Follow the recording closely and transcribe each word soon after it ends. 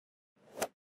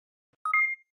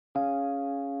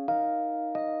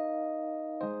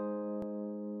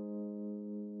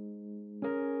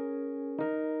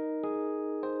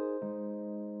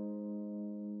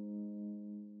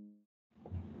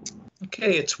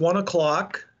Okay, it's 1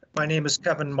 o'clock. My name is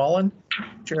Kevin Mullen,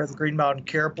 Chair of the Green Mountain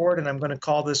Care Board, and I'm going to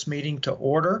call this meeting to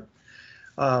order.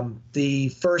 The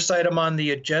first item on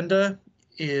the agenda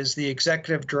is the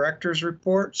Executive Director's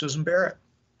Report. Susan Barrett.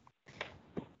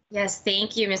 Yes,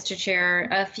 thank you, Mr. Chair.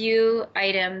 A few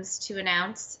items to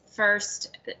announce.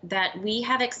 First, that we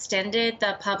have extended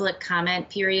the public comment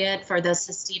period for the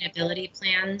sustainability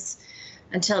plans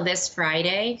until this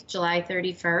Friday, July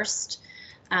 31st.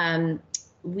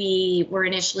 We were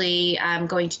initially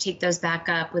going to take those back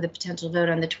up with a potential vote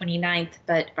on the 29th,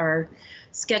 but our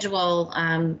schedule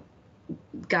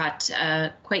got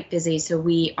quite busy. So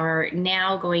we are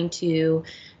now going to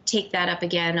take that up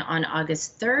again on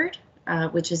August 3rd,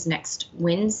 which is next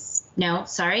Wednesday. No,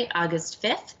 sorry, August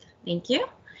 5th. Thank you.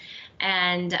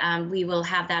 And we will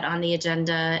have that on the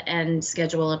agenda and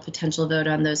schedule a potential vote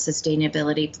on those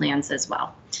sustainability plans as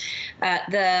well.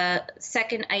 The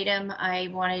second item I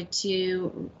wanted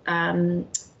to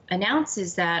announce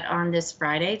is that on this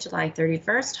Friday, July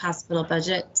 31st, hospital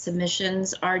budget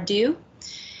submissions are due.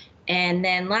 And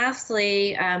then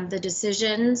lastly, the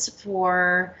decisions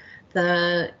for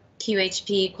the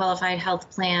QHP Qualified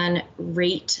Health Plan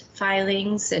rate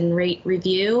filings and rate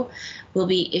review will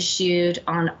be issued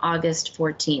on August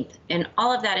 14th. And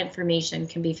all of that information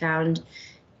can be found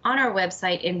on our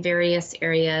website in various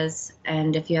areas.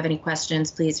 And if you have any questions,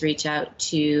 please reach out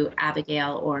to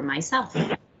Abigail or myself.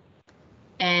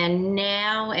 And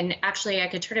now, and actually I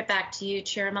could turn it back to you,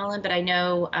 Chair Mullen, but I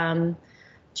know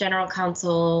General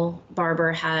Counsel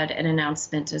Barber had an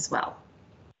announcement as well.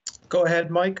 Go ahead,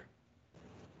 Mike.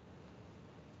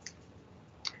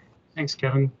 Thanks,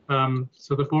 Kevin.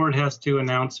 So the board has to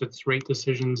announce its rate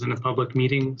decisions in a public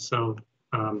meeting. So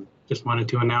just wanted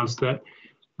to announce that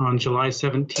on July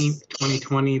 17th,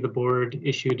 2020, the board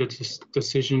issued a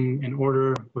decision in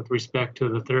order with respect to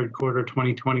the third quarter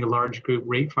 2020 large group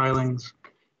rate filings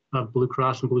of Blue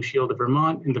Cross and Blue Shield of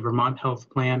Vermont and the Vermont Health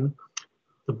Plan.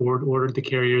 The board ordered the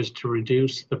carriers to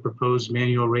reduce the proposed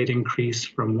manual rate increase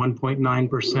from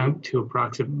 1.9% to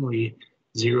approximately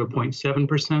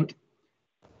 0.7%.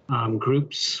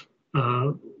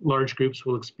 Large groups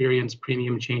will experience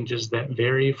premium changes that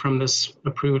vary from this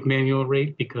approved manual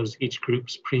rate because each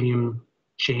group's premium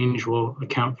change will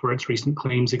account for its recent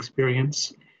claims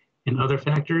experience and other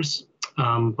factors.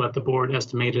 But the board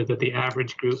estimated that the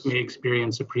average group may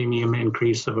experience a premium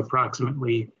increase of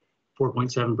approximately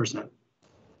 4.7%.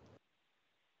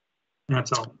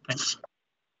 That's all. Thanks.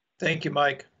 Thank you,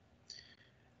 Mike.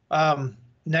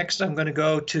 Next, I'm going to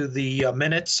go to the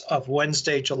minutes of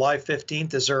Wednesday, July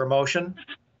 15th. Is there a motion?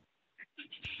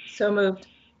 So moved.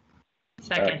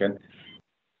 Second.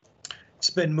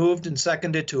 It's been moved and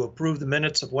seconded to approve the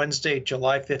minutes of Wednesday,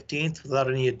 July 15th without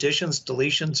any additions,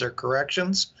 deletions, or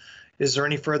corrections. Is there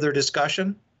any further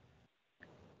discussion?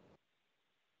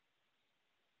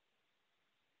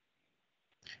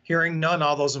 Hearing none,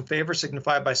 all those in favor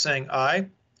signify by saying aye.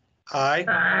 Aye.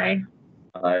 Aye.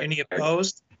 Aye. Any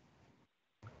opposed?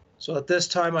 So at this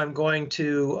time, I'm going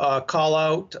to call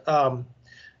out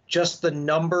just the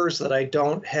numbers that I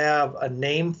don't have a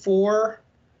name for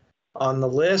on the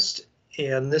list.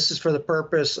 And this is for the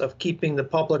purpose of keeping the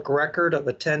public record of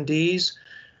attendees.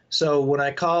 So when I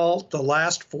call the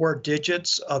last four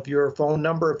digits of your phone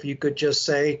number, if you could just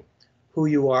say who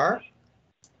you are.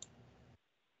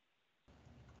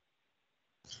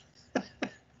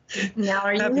 Now,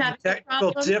 are you having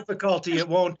technical difficulty? It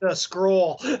won't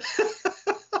scroll.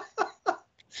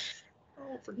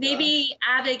 Maybe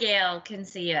Abigail can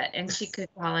see it and she could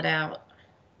call it out.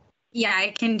 Yeah, I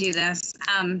can do this.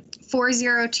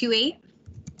 4028.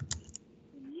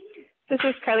 This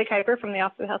is Carly Kuiper from the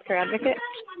Office of Healthcare Advocate.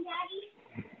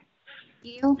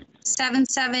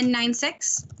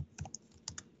 7796.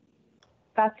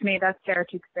 That's me. That's Sarah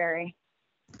Tewksbury.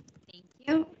 Thank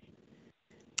you.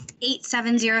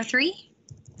 8703.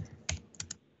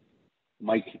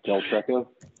 Mike Del Treco.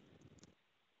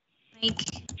 Mike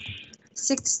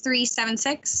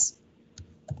 6376.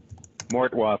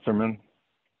 Mort Wasserman.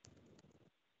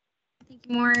 Thank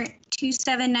you, Mort.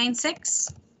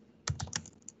 2796.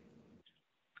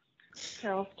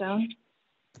 Carol Stone.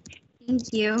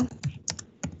 Thank you.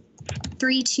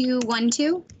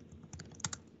 3212.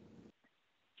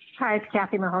 Hi, it's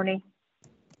Kathy Mahoney.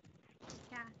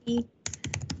 Kathy.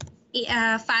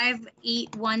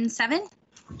 5817.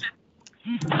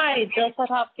 Hi, Jill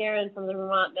Suthoff-Garin from the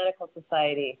Vermont Medical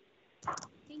Society.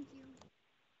 Thank you.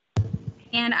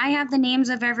 And I have the names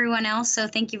of everyone else, so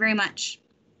thank you very much.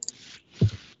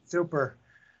 Super.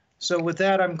 So with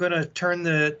that, I'm going to turn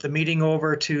the meeting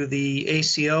over to the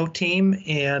ACO team.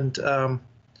 And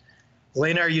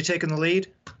Elena, are you taking the lead?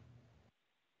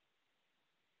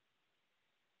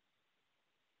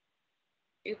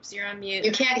 Oops, you're on mute.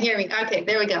 You can't hear me. Okay,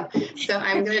 there we go. So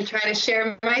I'm going to try to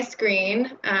share my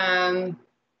screen.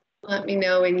 Let me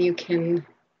know when you can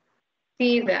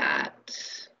see that.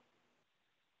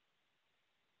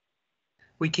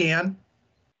 We can.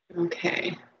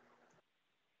 Okay.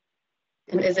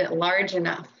 And is it large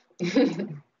enough?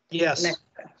 Yes. Next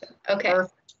question. Okay.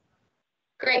 Perfect.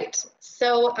 Great.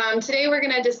 So today we're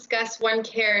going to discuss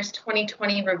OneCare's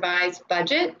 2020 revised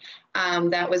budget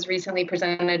that was recently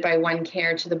presented by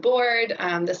OneCare to the board.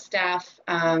 The staff,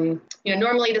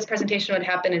 normally this presentation would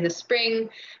happen in the spring,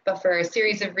 but for a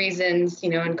series of reasons,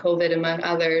 and COVID among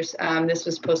others, this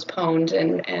was postponed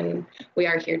and we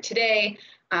are here today.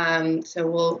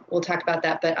 So we'll talk about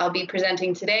that, but I'll be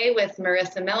presenting today with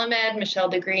Marissa Melamed, Michelle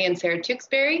Degree, and Sarah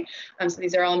Tewksbury. So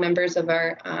these are all members of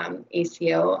our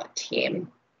ACO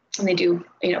team, and they do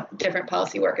different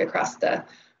policy work across the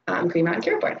Green Mountain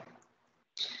Care Board.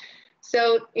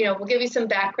 So we'll give you some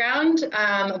background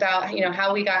about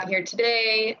how we got here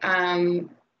today, and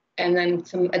then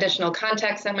some additional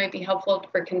context that might be helpful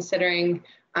for considering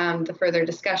the further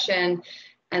discussion.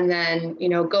 And then,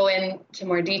 go into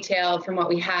more detail from what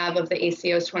we have of the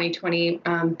ACO's 2020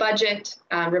 budget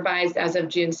revised as of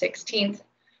June 16th.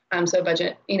 So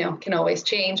budget, can always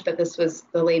change, but this was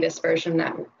the latest version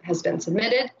that has been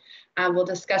submitted. We'll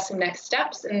discuss some next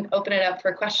steps and open it up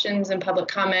for questions and public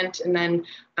comment. And then,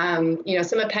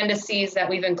 some appendices that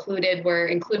we've included were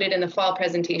included in the fall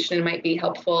presentation and might be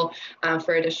helpful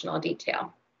for additional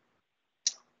detail.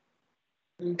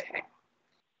 Okay.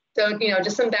 So,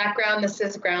 just some background, this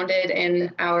is grounded in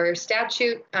our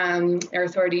statute, our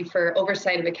authority for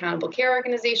oversight of accountable care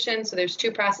organizations. So there's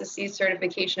two processes,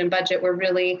 certification and budget. We're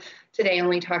really today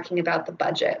only talking about the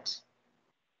budget.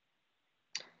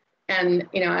 And,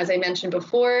 as I mentioned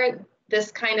before,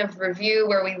 this kind of review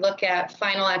where we look at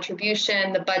final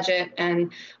attribution, the budget,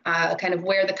 and kind of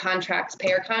where the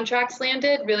payer contracts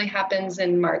landed really happens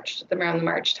in March, around the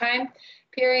March time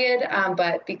period.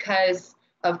 But because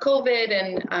of COVID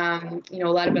and a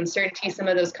lot of uncertainty, some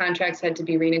of those contracts had to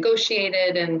be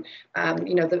renegotiated, and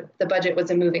the budget was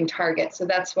a moving target. So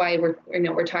that's why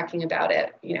we're talking about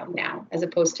it now as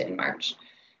opposed to in March.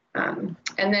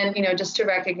 And then just to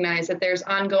recognize that there's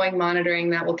ongoing monitoring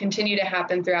that will continue to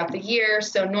happen throughout the year.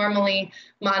 So normally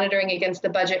monitoring against the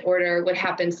budget order would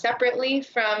happen separately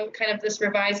from kind of this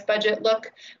revised budget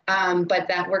look, but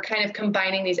that we're kind of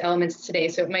combining these elements today.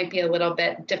 So it might be a little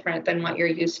bit different than what you're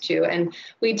used to. And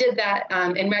we did that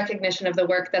in recognition of the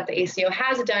work that the ACO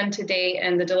has done to date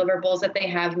and the deliverables that they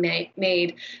have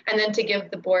made, and then to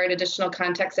give the board additional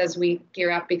context as we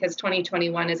gear up, because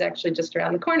 2021 is actually just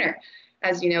around the corner.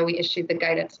 As you know, we issued the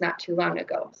guidance not too long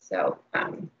ago. So,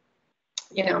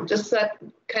 just to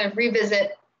kind of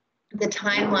revisit the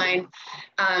timeline,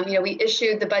 we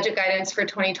issued the budget guidance for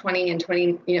 2020 in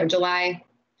July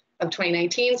of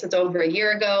 2019. So it's over a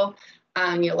year ago.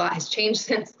 A lot has changed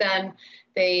since then.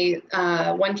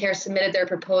 OneCare submitted their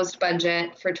proposed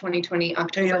budget for 2020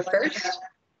 October 1st.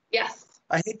 Yes.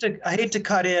 I hate to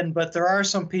cut in, but there are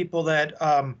some people that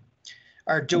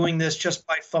are doing this just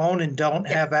by phone and don't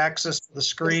have access to the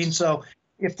screen. So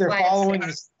if they're following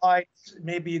the slides,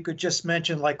 maybe you could just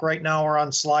mention, like right now we're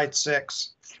on slide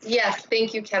 6. Yes,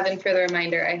 thank you, Kevin, for the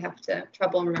reminder. I have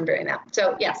trouble remembering that.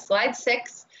 So yes, slide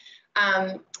 6.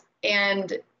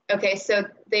 And okay, so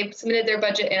they submitted their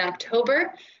budget in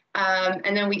October.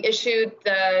 And then we issued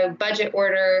the budget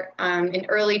order in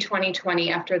early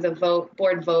 2020 after the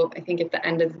board vote, I think at the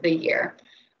end of the year.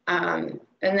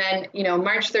 And then,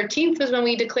 March 13th was when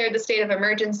we declared the state of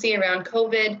emergency around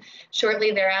COVID. Shortly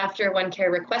thereafter,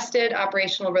 OneCare requested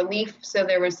operational relief. So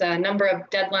there was a number of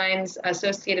deadlines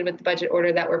associated with the budget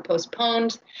order that were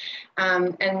postponed.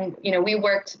 And, we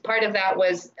worked, part of that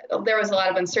was, there was a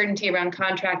lot of uncertainty around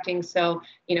contracting. So,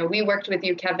 we worked with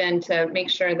you, Kevin, to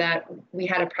make sure that we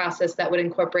had a process that would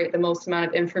incorporate the most amount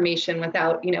of information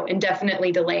without,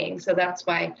 indefinitely delaying. So that's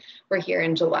why we're here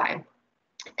in July.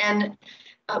 And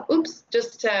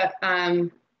just to,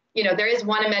 there is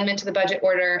one amendment to the budget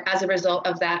order as a result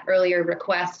of that earlier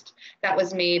request that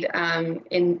was made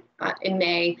in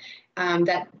May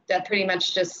that pretty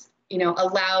much just,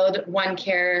 allowed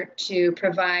OneCare to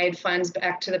provide funds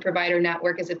back to the provider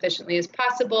network as efficiently as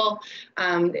possible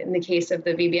in the case of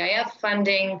the VBIF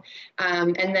funding,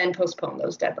 and then postpone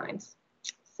those deadlines.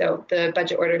 So the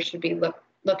budget order should be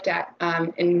looked at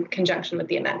in conjunction with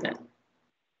the amendment.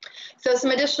 So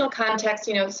some additional context,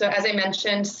 so as I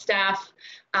mentioned, staff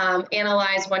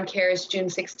analyzed OneCare's June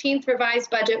 16th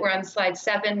revised budget. We're on slide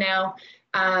 7 now.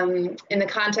 in the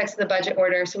context of the budget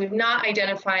order. So we've not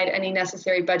identified any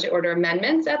necessary budget order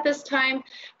amendments at this time,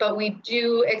 but we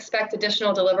do expect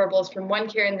additional deliverables from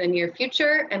OneCare in the near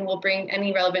future, and we'll bring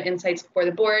any relevant insights before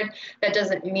the board. That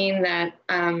doesn't mean that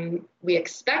we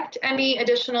expect any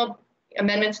additional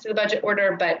amendments to the budget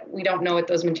order, but we don't know what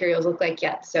those materials look like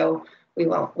yet. So we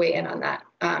won't weigh in on that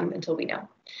until we know.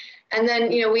 And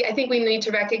then, I think we need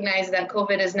to recognize that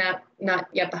COVID is not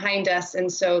yet behind us.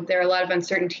 And so there are a lot of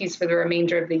uncertainties for the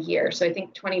remainder of the year. So I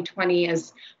think 2020,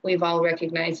 as we've all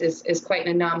recognized, is quite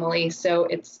an anomaly. So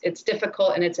it's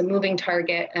difficult and it's a moving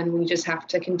target, and we just have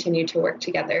to continue to work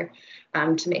together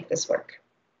to make this work.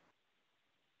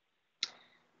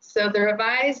 So the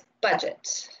revised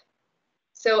budget.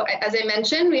 So as I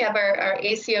mentioned, we have our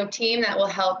ACO team that will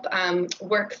help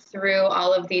work through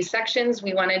all of these sections.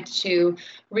 We wanted to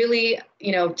really,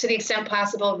 to the extent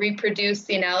possible, reproduce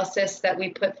the analysis that we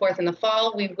put forth in the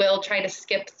fall. We will try to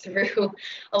skip through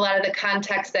a lot of the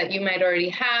context that you might already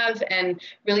have and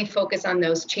really focus on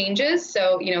those changes.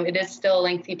 So, it is still a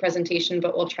lengthy presentation,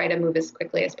 but we'll try to move as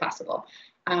quickly as possible.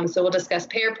 So we'll discuss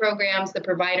payer programs, the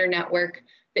provider network,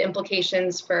 the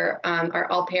implications for our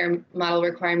all-payer model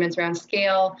requirements around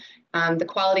scale, the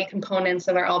quality components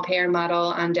of our all-payer model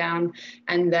on down,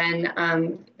 and then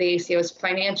the ACO's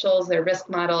financials, their risk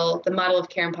model, the model of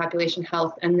care and population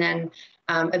health, and then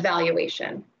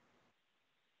evaluation.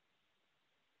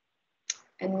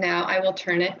 And now I will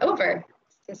turn it over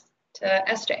to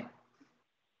SJ.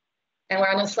 And we're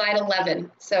on slide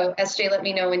 11. So SJ, let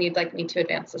me know when you'd like me to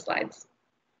advance the slides.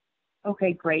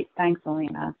 Okay, great. Thanks,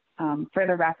 Elena. For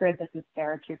the record, this is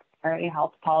Sarah Tewksbury,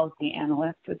 Health Policy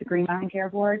Analyst with the Green Mountain Care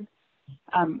Board.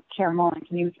 Chair Mullen,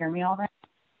 can you hear me all right?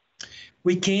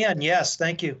 We can, yes,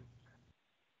 thank you.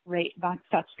 Great, that's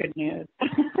such good news.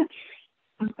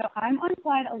 So I'm on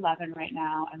slide 11 right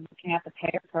now. I'm looking at the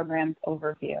payer programs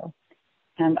overview.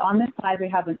 And on this slide, we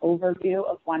have an overview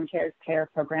of OneCare's payer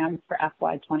programs for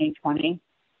FY 2020,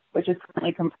 which is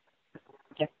currently comprised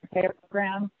of different payer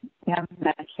programs. We have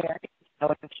Medicare,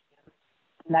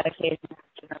 Medicaid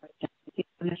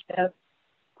Initiative,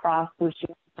 Cross Blue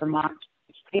Shield Vermont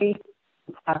HP.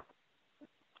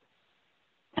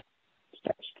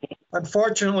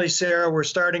 Unfortunately, Sarah, we're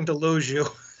starting to lose you.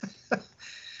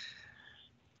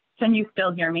 Can you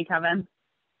still hear me, Kevin?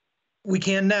 We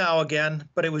can now again,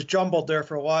 but it was jumbled there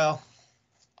for a while.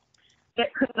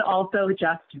 It could also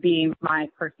just be my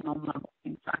personal mumbling,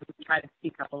 so I'm going to try to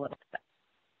speak up a little bit.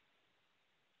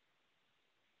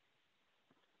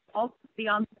 Also,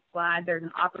 beyond the slide, there's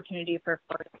an opportunity for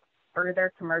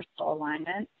further commercial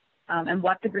alignment. And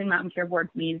what the Green Mountain Care Board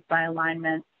means by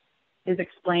alignment is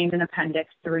explained in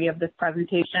Appendix 3 of this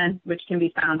presentation, which can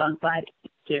be found on slide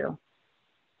 2.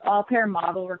 The all-payer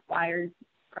model requires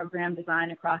program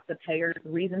design across the payer's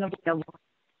reasonably aligned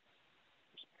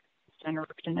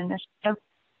generation initiative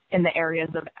in the areas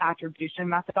of attribution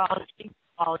methodology,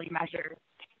 quality measures,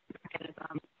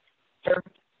 mechanism, service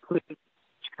includes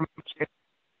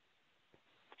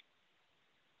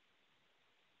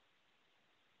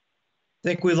I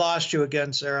think we lost you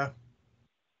again, Sarah.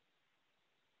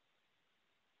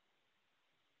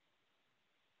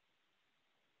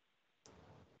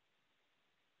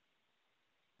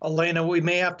 Elena, we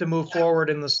may have to move forward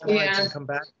in the slides and come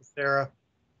back to Sarah.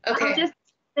 Okay.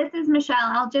 This is Michelle.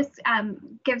 I'll just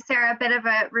give Sarah a bit of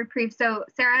a reprieve. So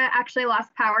Sarah actually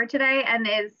lost power today and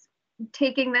is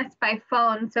taking this by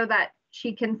phone so that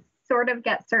she can sort of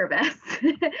get service.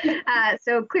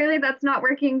 So clearly that's not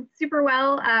working super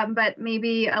well, but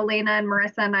maybe Elena and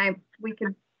Marissa and we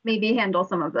could maybe handle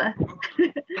some of this.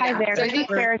 Hi there, this is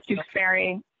Sarah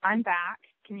Tewksbury. I'm back.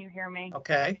 Can you hear me?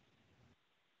 Okay.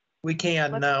 We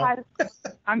can now.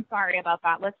 I'm sorry about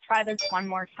that. Let's try this one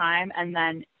more time, and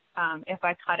then if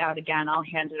I cut out again, I'll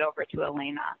hand it over to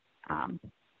Elena. Are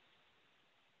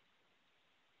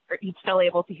you still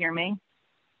able to hear me?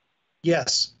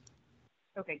 Yes.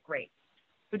 Okay, great.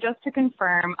 So just to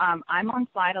confirm, I'm on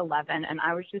slide 11, and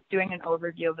I was just doing an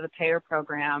overview of the payer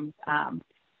programs.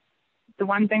 The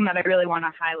one thing that I really want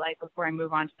to highlight before I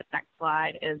move on to the next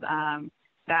slide is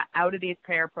that out of these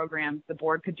payer programs, the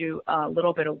board could do a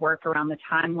little bit of work around the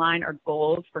timeline or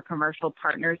goals for commercial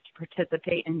partners to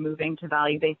participate in moving to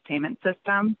value-based payment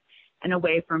systems and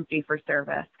away from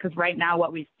fee-for-service. Because right now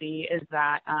what we see is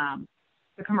that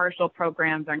the commercial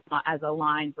programs are not as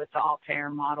aligned with the all-payer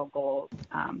model goals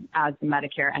as the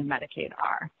Medicare and Medicaid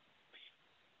are.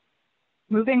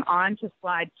 Moving on to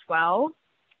slide 12,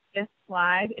 this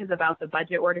slide is about the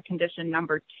budget order condition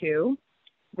number 2,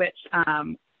 which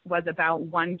was about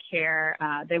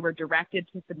OneCare. They were directed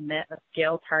to submit a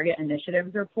scale target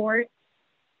initiatives report.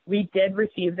 We did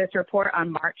receive this report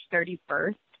on March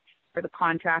 31st, for the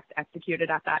contract executed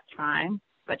at that time.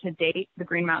 But to date, the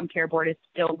Green Mountain Care Board is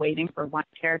still waiting for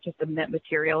OneCare to submit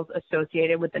materials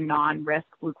associated with the non-risk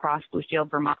Blue Cross Blue Shield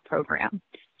Vermont program.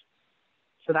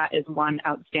 So that is one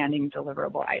outstanding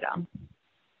deliverable item.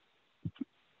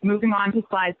 Moving on to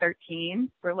slide 13,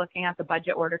 we're looking at the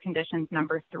budget order conditions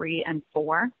number 3 and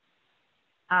 4.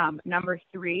 Number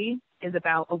 3 is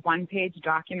about a one-page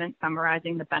document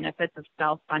summarizing the benefits of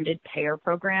self-funded payer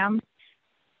programs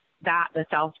that the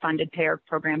self-funded payer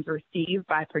programs receive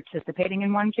by participating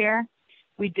in OneCare.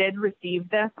 We did receive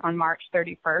this on March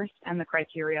 31st, and the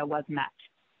criteria was met.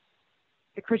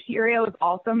 The criteria was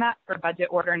also met for budget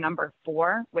order number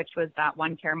 4, which was that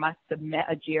OneCare must submit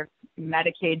a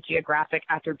Medicaid geographic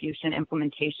attribution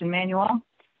implementation manual.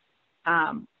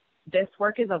 This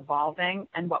work is evolving,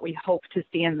 and what we hope to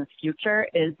see in the future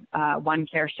is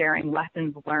OneCare sharing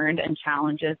lessons learned and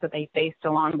challenges that they faced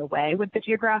along the way with the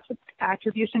geographic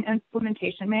attribution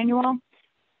implementation manual.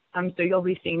 So you'll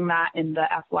be seeing that in the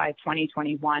FY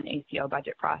 2021 ACO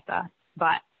budget process.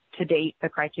 But to date, the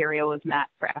criteria was met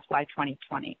for FY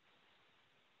 2020.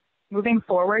 Moving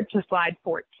forward to slide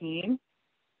 14,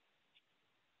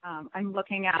 I'm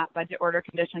looking at budget order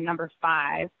condition number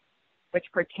 5, which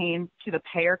pertains to the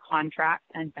payer contract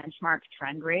and benchmark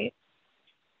trend rate.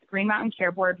 The Green Mountain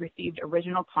Care Board received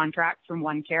original contracts from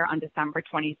OneCare on December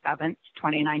 27th,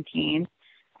 2019,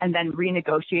 and then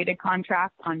renegotiated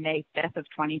contracts on May 5th of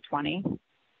 2020.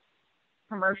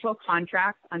 Commercial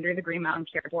contracts under the Green Mountain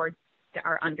Care Board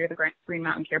are under the Green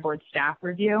Mountain Care Board staff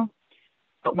review,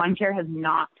 but OneCare has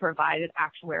not provided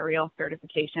actuarial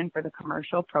certification for the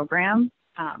commercial program.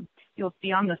 You'll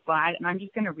see on the slide, and I'm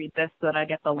just going to read this so that I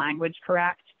get the language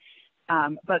correct.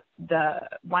 But the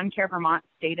OneCare Vermont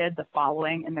stated the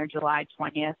following in their July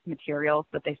 20th materials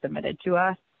that they submitted to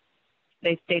us.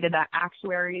 They stated that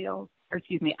actuaries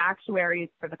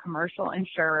for the commercial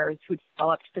insurers who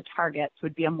developed the targets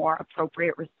would be a more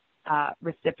appropriate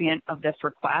recipient of this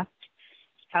request.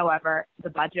 However, the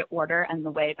budget order and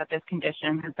the way that this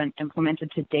condition has been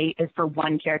implemented to date is for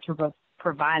OneCare to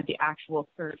provide the actual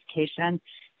certification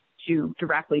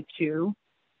directly to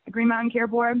the Green Mountain Care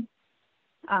Board.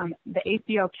 The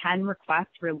ACO can request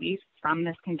relief from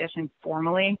this condition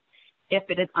formally if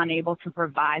it is unable to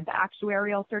provide the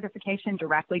actuarial certification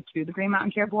directly to the Green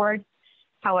Mountain Care Board.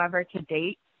 However, to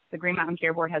date, the Green Mountain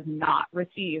Care Board has not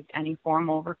received any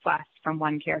formal request from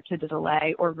OneCare to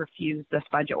delay or refuse this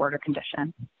budget order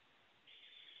condition.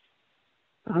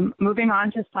 Moving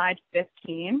on to slide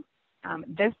 15.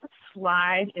 This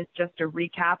slide is just a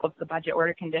recap of the budget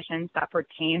order conditions that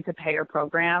pertain to payer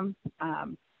programs.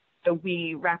 So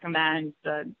we recommend,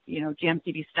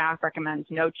 GMCB staff recommends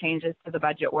no changes to the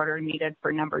budget order needed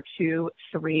for number 2,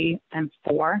 3, and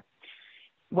 4.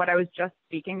 What I was just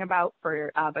speaking about for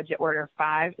budget order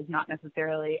 5 is not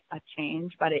necessarily a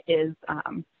change, but it is,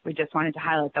 we just wanted to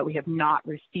highlight that we have not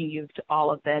received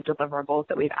all of the deliverables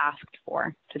that we've asked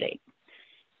for to date.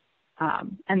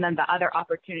 And then the other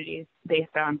opportunities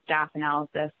based on staff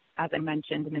analysis, as I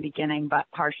mentioned in the beginning, but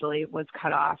partially was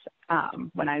cut off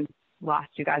when I lost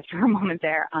you guys for a moment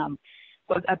there,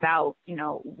 was about,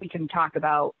 we can talk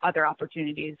about other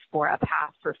opportunities for a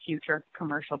path for future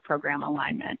commercial program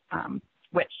alignment,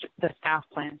 which the staff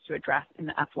plans to address in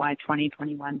the FY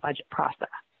 2021 budget process.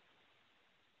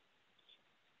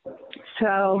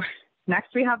 So next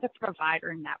we have the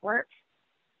provider network.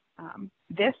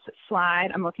 This slide,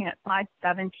 I'm looking at slide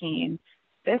 17.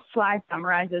 This slide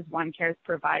summarizes OneCare's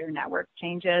provider network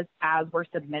changes as were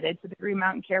submitted to the Green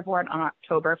Mountain Care Board on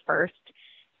October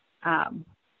 1st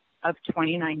of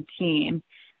 2019.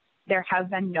 There have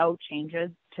been no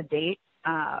changes to date.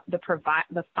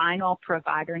 The final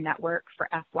provider network for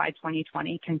FY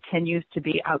 2020 continues to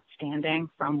be outstanding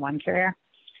from OneCare.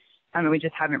 We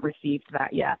just haven't received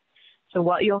that yet. So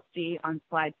what you'll see on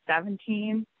slide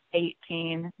 17,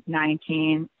 18,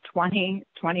 19, 20,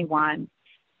 21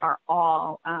 are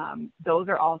all, those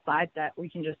are all slides that we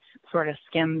can just sort of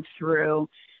skim through.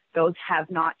 Those have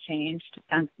not changed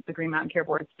since the Green Mountain Care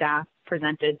Board staff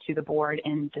presented to the board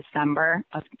in December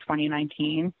of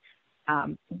 2019.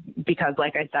 Because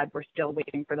like I said, we're still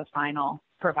waiting for the final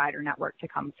provider network to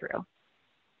come through.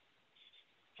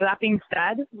 So that being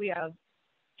said, we have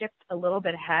skipped a little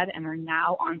bit ahead and are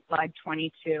now on slide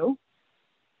 22.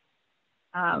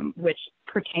 Which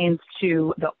pertains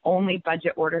to the only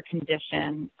budget order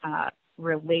condition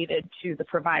related to the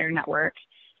provider network,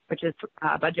 which is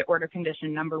budget order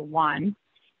condition number 1.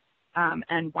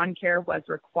 And OneCare was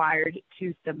required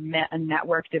to submit a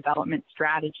network development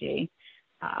strategy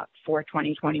for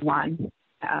 2021,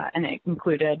 and it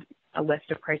included a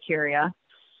list of criteria.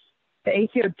 The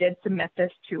ACO did submit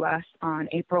this to us on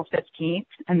April 15th,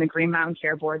 and the Green Mountain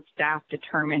Care Board staff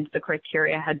determined the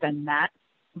criteria had been met,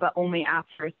 but only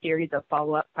after a series of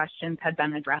follow-up questions had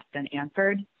been addressed and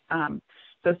answered.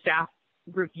 So staff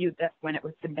reviewed this when it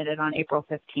was submitted on April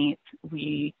 15th.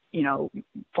 We,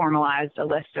 formalized a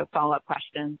list of follow-up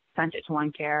questions, sent it to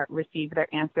OneCare, received their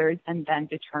answers, and then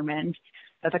determined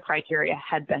that the criteria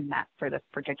had been met for this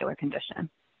particular condition.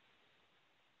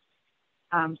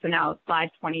 So now slide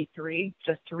 23,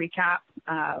 just to recap,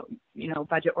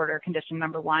 budget order condition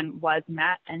number 1 was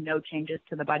met and no changes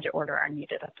to the budget order are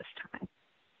needed at this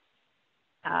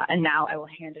time. And now I will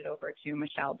hand it over to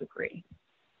Michelle Dupree.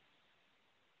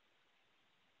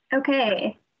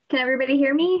 Okay, can everybody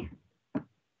hear me?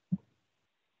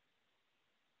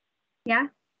 Yeah,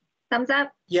 thumbs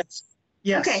up? Yes.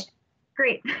 Yes. Okay,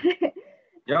 great.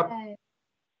 Yep.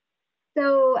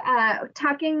 So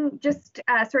talking just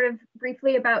sort of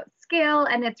briefly about scale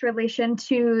and its relation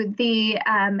to the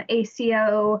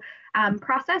ACO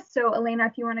process. So Elena,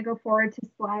 if you want to go forward to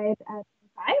slide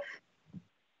 5.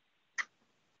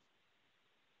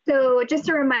 So just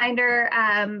a reminder,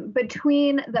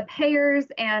 between the payers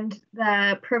and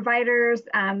the providers,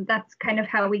 that's kind of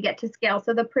how we get to scale.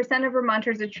 So the percent of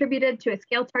Vermonters attributed to a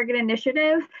scale target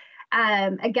initiative,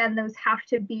 again, those have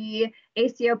to be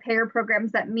ACO payer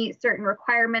programs that meet certain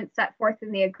requirements set forth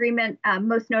in the agreement.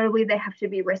 Most notably, they have to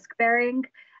be risk-bearing.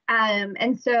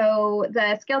 And so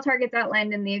the scale targets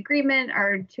outlined in the agreement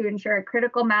are to ensure a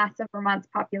critical mass of Vermont's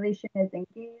population is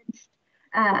engaged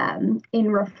in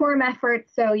reform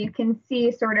efforts. So you can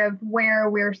see sort of where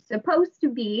we're supposed to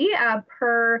be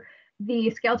per the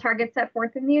scale targets set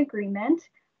forth in the agreement.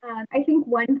 I think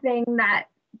one thing that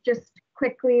just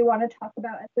quickly want to talk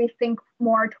about as we think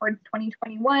more towards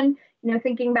 2021,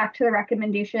 thinking back to the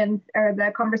recommendations or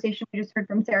the conversation we just heard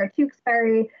from Sarah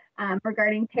Tewksbury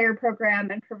regarding payer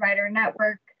program and provider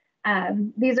network.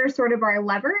 These are sort of our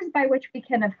levers by which we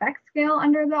can affect scale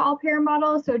under the all-payer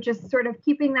model. So just sort of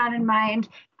keeping that in mind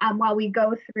while we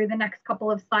go through the next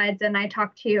couple of slides and I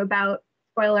talk to you about,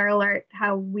 spoiler alert,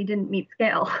 how we didn't meet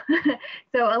scale.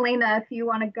 So Elena, if you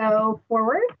want to go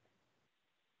forward.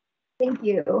 Thank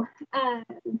you.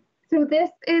 So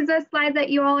this is a slide that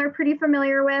you all are pretty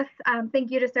familiar with. Thank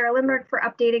you to Sarah Lindberg for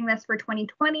updating this for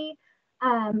 2020.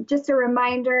 Just a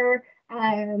reminder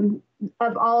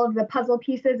of all of the puzzle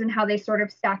pieces and how they sort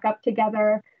of stack up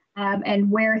together and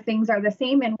where things are the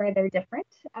same and where they're different.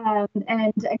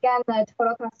 And again, the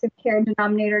total cost of care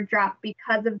denominator drop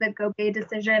because of the Gobet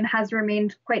decision has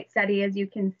remained quite steady, as you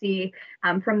can see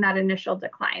from that initial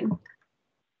decline.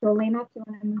 So Elena, if you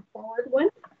want to move forward one.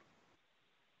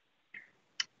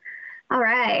 All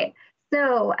right,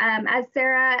 so as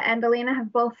Sarah and Elena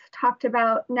have both talked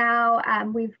about now,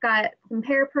 we've got some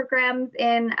payer programs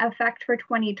in effect for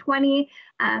 2020.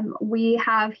 We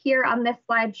have here on this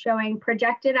slide showing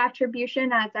projected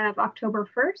attribution as of October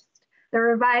 1st, the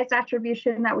revised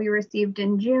attribution that we received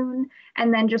in June,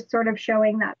 and then just sort of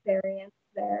showing that variance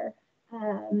there.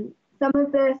 Some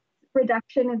of this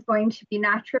reduction is going to be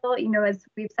natural, as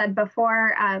we've said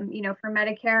before, for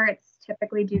Medicare, it's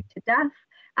typically due to death.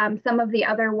 Some of the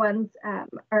other ones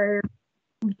are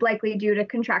likely due to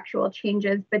contractual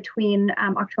changes between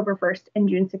October 1st and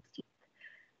June 16th.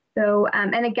 So,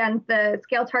 and again, the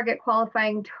scale target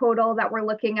qualifying total that we're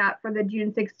looking at for the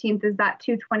June 16th is that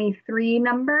 223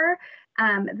 number.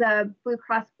 The Blue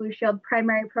Cross Blue Shield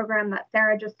primary program that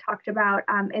Sarah just talked about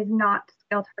is not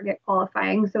scale target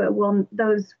qualifying. So it will,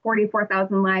 those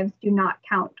 44,000 lives do not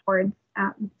count towards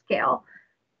scale.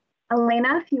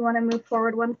 Elena, if you want to move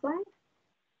forward one slide.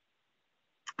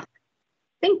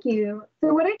 Thank you.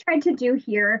 So what I tried to do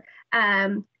here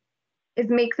is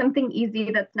make something easy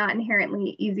that's not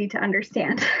inherently easy to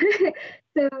understand.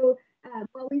 So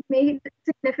while we've made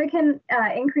significant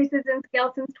increases in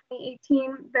scale since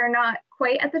 2018, they're not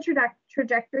quite at the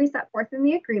trajectory set forth in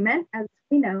the agreement, as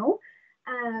we know.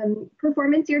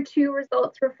 Performance year 2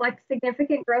 results reflect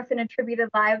significant growth in attributed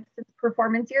lives since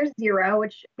performance year 0,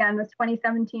 which again was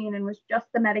 2017 and was just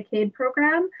the Medicaid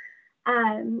program.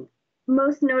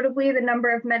 Most notably, the number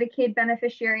of Medicaid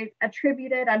beneficiaries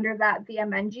attributed under that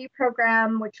VMNG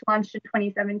program, which launched in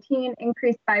 2017,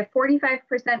 increased by 45%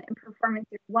 in performance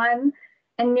year 1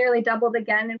 and nearly doubled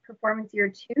again in performance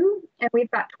year 2. And we've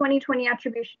got 2020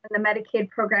 attribution in the Medicaid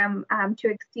program to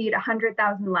exceed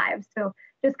 100,000 lives. So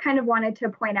just kind of wanted to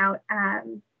point out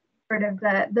sort of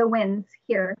the wins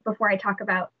here before I talk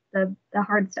about the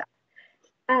hard stuff.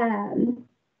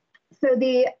 So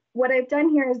what I've done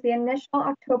here is the initial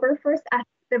October 1st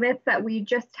estimates that we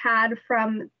just had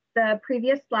from the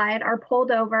previous slide are pulled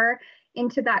over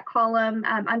into that column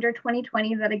under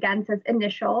 2020 that again says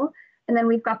initial. And then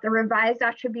we've got the revised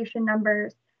attribution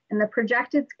numbers and the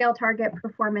projected scale target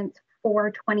performance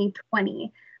for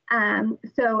 2020.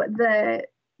 So the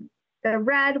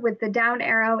red with the down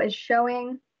arrow is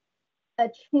showing a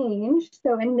change.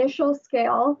 So initial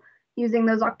scale using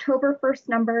those October 1st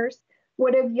numbers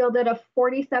would have yielded a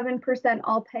 47%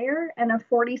 all payer and a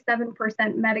 47%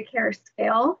 Medicare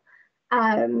scale.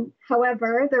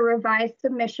 However, the revised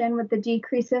submission with the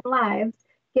decrease in lives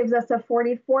gives us a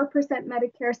 44%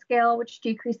 Medicare scale, which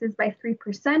decreases by 3%,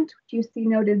 which you see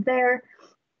noted there.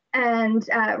 And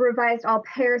revised all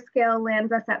payer scale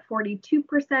lands us at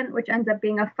 42%, which ends up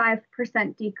being a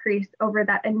 5% decrease over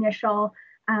that initial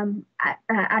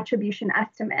attribution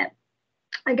estimate.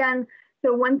 Again,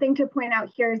 so one thing to point out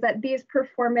here is that these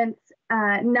performance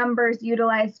numbers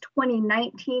utilize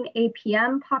 2019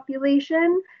 APM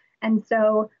population. And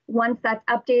so once that's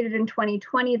updated in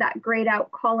 2020, that grayed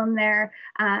out column there,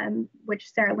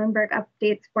 which Sarah Lindberg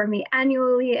updates for me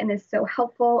annually and is so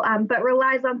helpful, but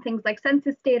relies on things like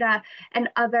census data and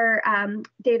other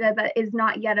data that is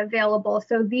not yet available.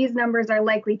 So these numbers are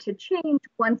likely to change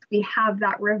once we have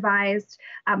that revised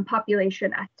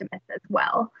population estimates as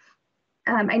well.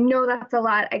 I know that's a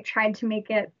lot. I tried to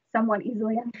make it somewhat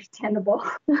easily understandable.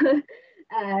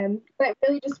 But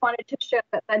really just wanted to show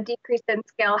that the decrease in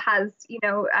scale has,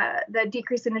 the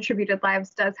decrease in attributed lives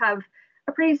does have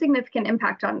a pretty significant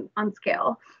impact on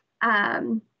scale.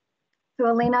 So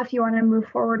Elena, if you want to move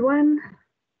forward one.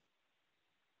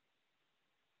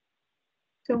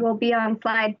 So we'll be on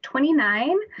slide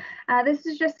 29. This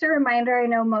is just a reminder. I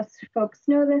know most folks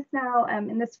know this now.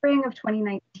 In the spring of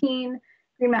 2019,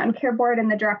 Green Mountain Care Board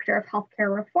and the Director of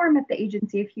Healthcare Reform at the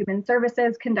Agency of Human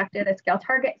Services conducted a scale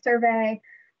target survey.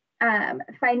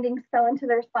 Findings fell into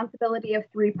the responsibility of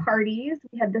 3 parties.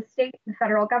 We had the state, the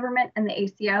federal government, and the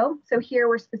ACO. So here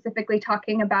we're specifically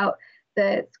talking about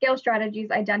the scale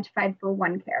strategies identified for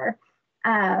OneCare.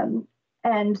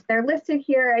 And they're listed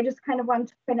here. I just kind of want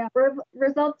to point out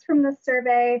results from the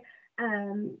survey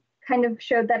kind of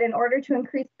showed that in order to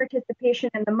increase participation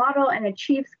in the model and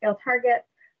achieve scale targets,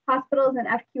 hospitals and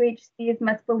FQHCs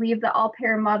must believe that all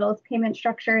payer models payment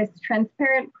structure is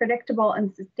transparent, predictable,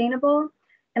 and sustainable,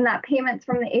 and that payments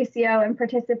from the ACO and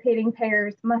participating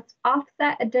payers must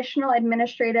offset additional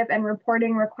administrative and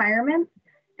reporting requirements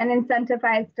and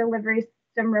incentivize delivery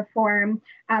system reform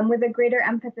with a greater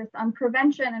emphasis on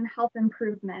prevention and health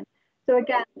improvement. So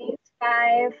again,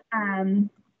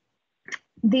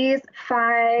 these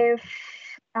five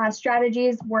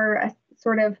strategies were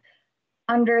sort of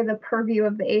under the purview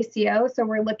of the ACO. So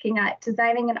we're looking at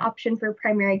designing an option for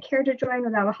primary care to join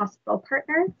without a hospital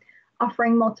partner,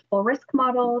 offering multiple risk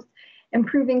models,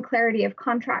 improving clarity of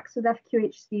contracts with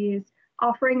FQHCs,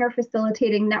 offering or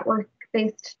facilitating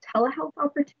network-based telehealth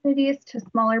opportunities to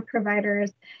smaller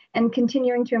providers, and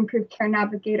continuing to improve Care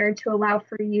Navigator to allow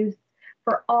for use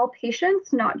for all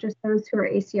patients, not just those who are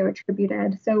ACO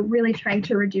attributed. So really trying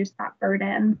to reduce that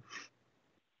burden.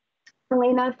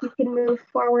 Elena, if you can move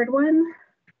forward one.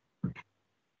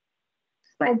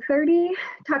 Slide 30,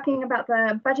 talking about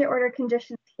the budget order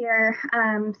conditions here.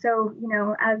 So,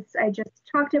 as I just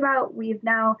talked about, we've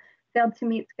now failed to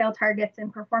meet scale targets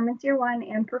in Performance Year 1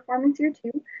 and Performance Year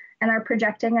 2, and are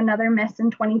projecting another miss in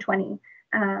 2020.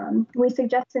 We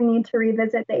suggest a need to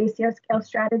revisit the ACO Scale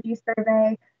Strategy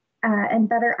Survey and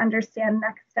better understand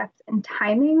next steps and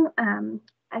timing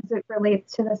as it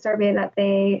relates to the survey that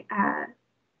they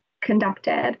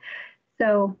conducted.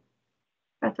 So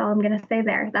that's all I'm going to say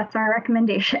there. That's our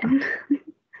recommendation.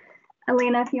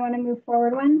 Elena, if you want to move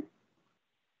forward one.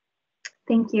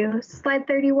 Thank you. Slide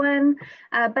 31,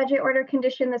 budget order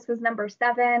condition. This was number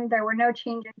 7. There were no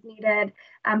changes needed,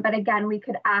 but again, we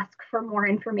could ask for more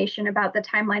information about the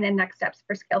timeline and next steps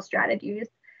for scale strategies.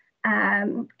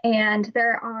 And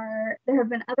there have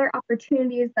been other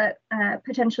opportunities that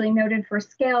potentially noted for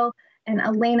scale, and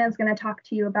Elena is going to talk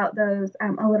to you about those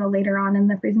a little later on in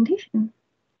the presentation.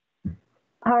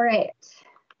 All right,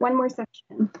 one more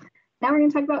section. Now we're going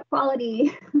to talk about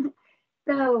quality.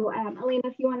 So Elena,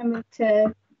 if you want to move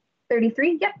to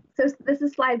 33. Yep, so this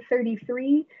is slide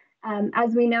 33.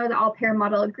 As we know, the all-payer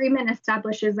model agreement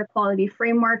establishes a quality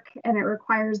framework, and it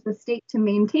requires the state to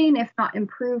maintain, if not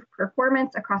improve,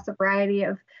 performance across a variety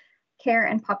of care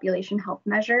and population health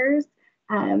measures.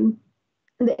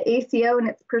 The ACO and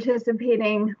its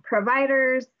participating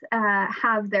providers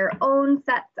have their own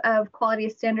sets of quality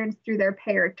standards through their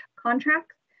payer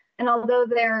contracts. And although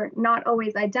they're not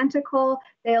always identical,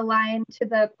 they align to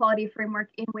the quality framework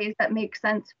in ways that make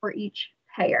sense for each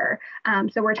payer.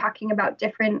 So we're talking about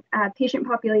different patient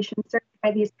populations served by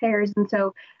these payers. And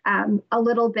so a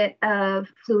little bit of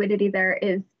fluidity there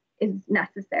is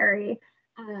necessary.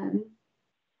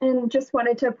 then just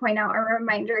wanted to point out a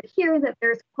reminder here that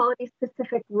there's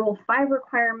quality-specific Rule 5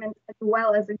 requirements as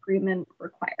well as agreement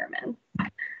requirements.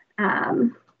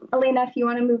 Elena, if you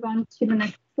want to move on to the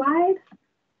next slide.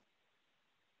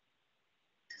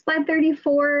 Slide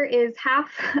 34 is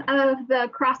half of the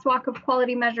crosswalk of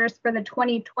quality measures for the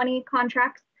 2020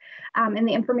 contracts and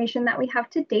the information that we have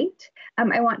to date.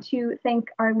 I want to thank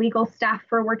our legal staff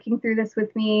for working through this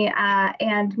with me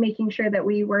and making sure that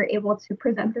we were able to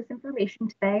present this information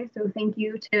today. So thank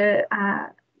you to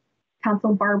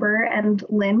Council Barber and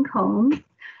Lynn Combs.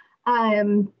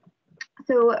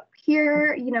 So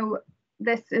here,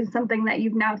 this is something that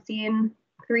you've now seen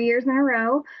 3 years in a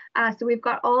row. So we've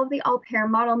got all of the all-payer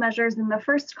model measures in the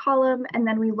first column, and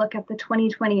then we look at the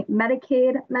 2020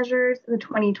 Medicaid measures, the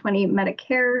 2020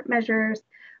 Medicare measures,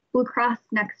 Blue Cross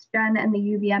Next Gen, and the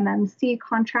UVMMC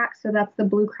contract. So that's the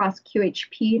Blue Cross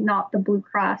QHP, not the Blue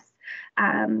Cross,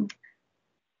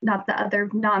 not the other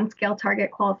non-scale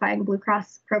target qualifying Blue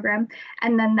Cross program,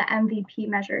 and then the MVP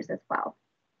measures as well.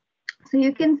 So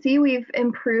you can see we've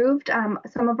improved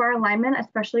some of our alignment,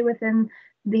 especially within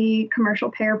the commercial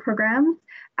payer programs.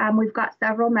 We've got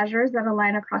several measures that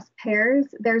align across payers.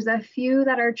 There's a few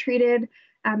that are treated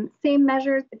same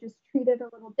measures, but just treated a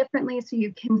little differently. So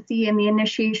you can see in the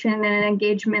initiation and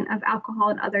engagement of alcohol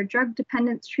and other drug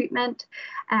dependence treatment.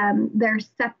 They're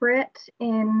separate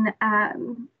in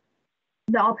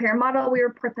the all-payer model. We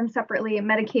report them separately.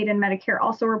 Medicaid and Medicare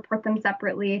also report them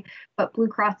separately, but Blue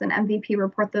Cross and MVP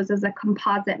report those as a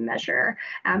composite measure.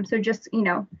 So just,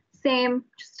 same,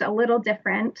 just a little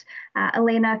different.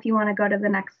 Elena, if you want to go to the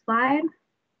next slide.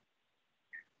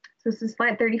 So this is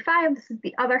slide 35. This is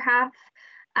the other half.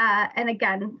 And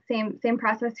again, same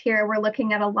process here. We're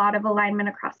looking at a lot of alignment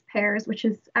across pairs, which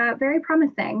is very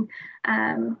promising.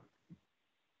 And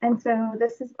so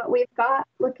this is what we've got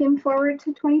looking forward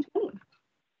to 2020.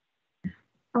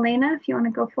 Elena, if you want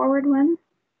to go forward one.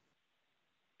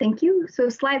 Thank you. So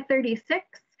slide 36.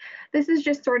 This is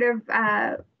just sort of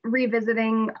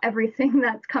revisiting everything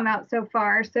that's come out so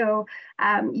far. So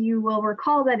you will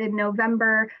recall that in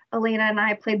November, Elena and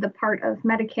I played the part of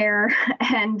Medicare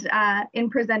and in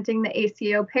presenting the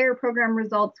ACO payer program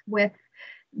results with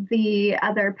the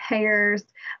other payers.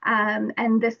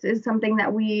 And this is something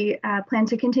that we plan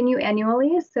to continue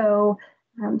annually. So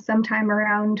sometime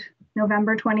around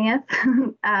November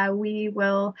 20th, we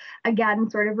will again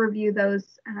sort of review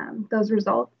those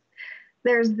results.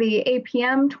 There's the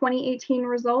APM 2018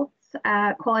 results,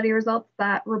 quality results.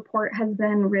 That report has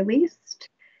been released.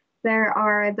 There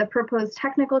are the proposed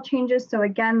technical changes. So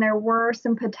again, there were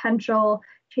some potential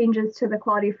changes to the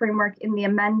quality framework in the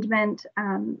amendment.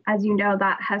 As you know,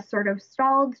 that has sort of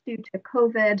stalled due to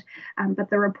COVID, but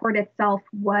the report itself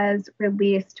was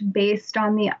released based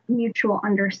on the mutual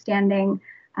understanding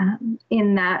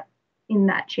in that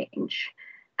change.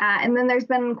 And then there's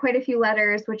been quite a few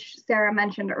letters, which Sarah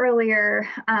mentioned earlier,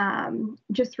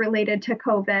 just related to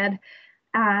COVID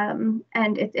and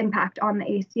its impact on the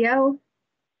ACO.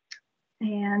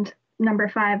 And number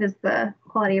 5 is the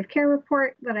quality of care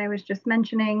report that I was just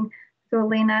mentioning. So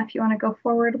Elena, if you want to go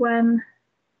forward one.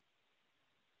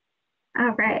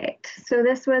 All right, so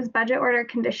this was budget order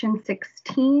condition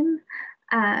 16.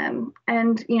 And,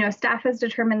 staff has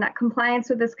determined that compliance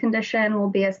with this condition will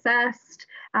be assessed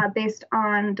based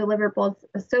on deliverables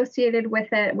associated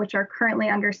with it, which are currently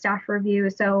under staff review.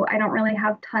 So I don't really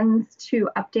have tons to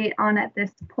update on at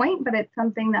this point, but it's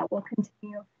something that we'll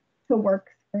continue to work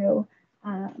through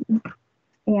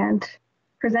and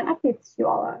present updates to you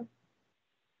all on.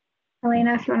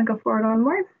 Elena, if you want to go forward one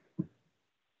more.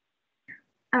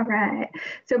 All right,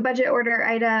 so budget order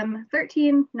item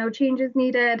 13, no changes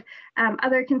needed.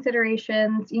 Other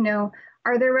considerations,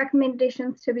 are there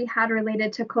recommendations to be had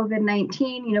related to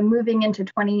COVID-19? Moving into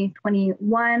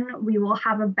 2021, we will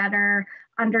have a better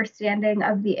understanding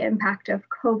of the impact of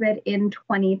COVID in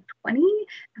 2020,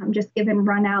 just given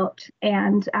run out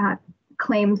and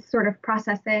claims sort of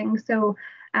processing. So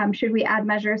should we add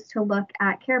measures to look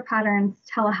at care patterns,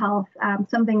 telehealth,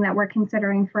 something that we're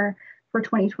considering for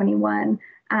 2021.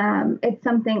 It's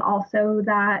something also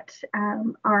that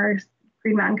our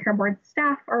Green Mountain Care Board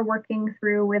staff are working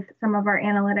through with some of our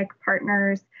analytic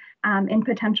partners in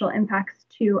potential impacts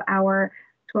to our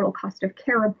total cost of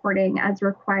care reporting as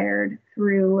required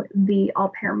through the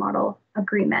all-payer model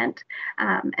agreement.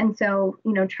 And so,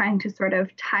 trying to sort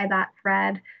of tie that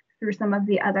thread through some of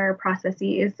the other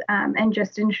processes and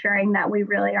just ensuring that we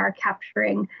really are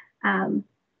capturing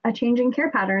a change in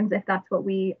care patterns if that's what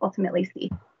we ultimately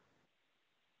see.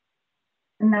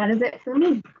 And that is it for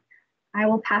me. I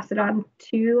will pass it on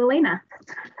to Elena.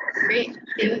 Great,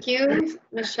 thank you,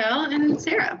 Michelle and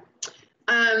Sarah.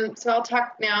 So I'll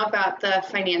talk now about the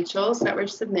financials that were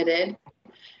submitted.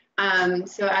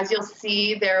 So as you'll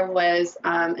see, there was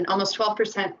an almost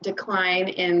 12% decline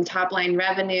in top line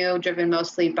revenue, driven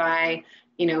mostly by,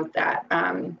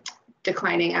 that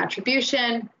declining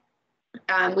attribution.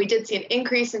 We did see an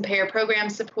increase in payer program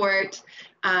support,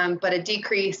 but a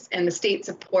decrease in the state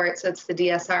support, so it's the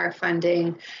DSR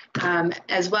funding,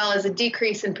 as well as a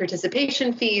decrease in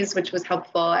participation fees, which was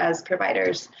helpful as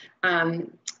providers are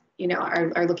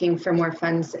looking for more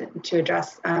funds to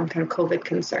address kind of COVID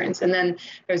concerns. And then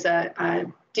there's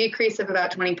a decrease of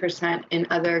about 20% in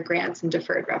other grants and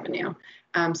deferred revenue.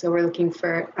 So we're looking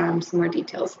for some more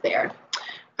details there.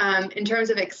 In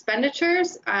terms of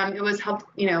expenditures, it was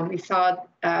we saw,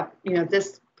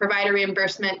 this provider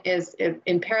reimbursement is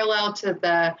in parallel to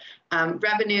the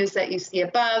revenues that you see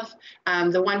above.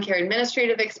 The OneCare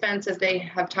administrative expenses they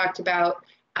have talked about,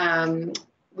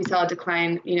 we saw a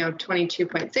decline,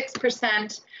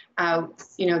 22.6%.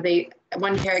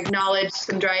 OneCare acknowledged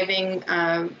some driving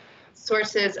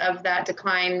sources of that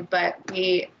decline, but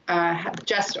we have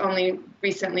just only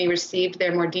recently received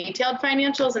their more detailed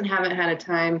financials and haven't had a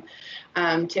time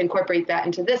to incorporate that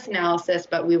into this analysis,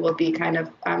 but we will be kind of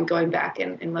going back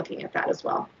and looking at that as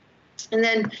well. And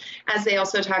then, as they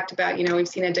also talked about, we've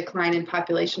seen a decline in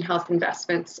population health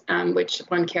investments, which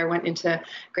OneCare went into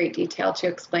great detail to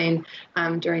explain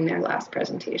during their last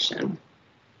presentation.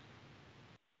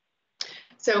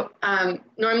 So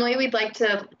normally we'd like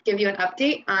to give you an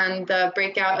update on the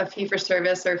breakout of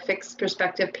fee-for-service or fixed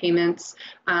prospective payments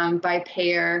by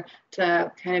payer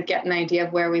to kind of get an idea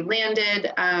of where we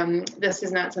landed. This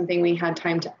is not something we had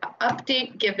time to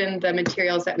update given the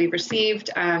materials that we've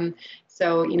received.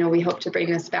 So, we hope to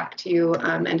bring this back to you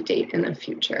and date in the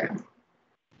future.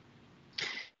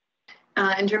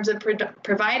 In terms of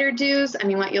provider dues,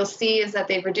 what you'll see is that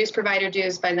they've reduced provider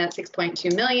dues by that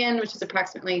 6.2 million, which is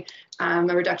approximately a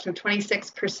reduction of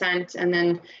 26%. And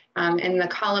then in the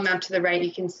column out to the right,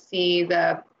 you can see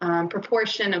the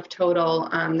proportion of total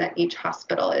that each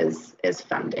hospital is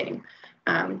funding.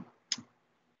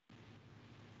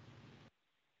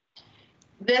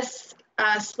 This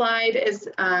slide is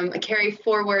a carry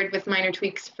forward with minor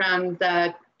tweaks from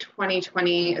the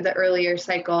 2020, the earlier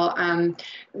cycle.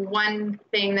 One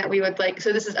thing that we would like,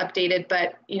 so this is updated,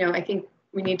 but I think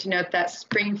we need to note that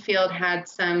Springfield had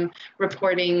some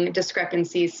reporting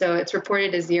discrepancies. So it's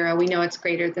reported as 0. We know it's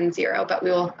greater than 0, but we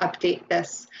will update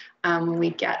this when we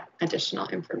get additional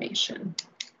information.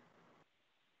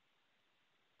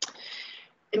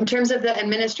 In terms of the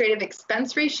administrative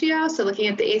expense ratio, so looking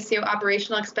at the ACO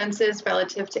operational expenses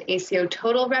relative to ACO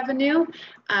total revenue,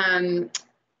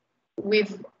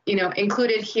 we've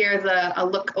included here a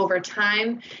look over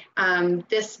time.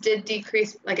 This did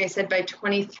decrease, like I said, by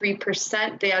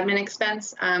 23%, the admin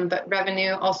expense, but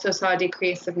revenue also saw a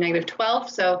decrease of -12.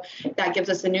 So that gives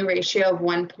us a new ratio of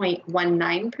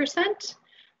 1.19%.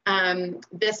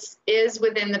 This is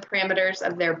within the parameters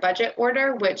of their budget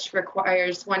order, which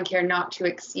requires OneCare not to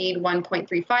exceed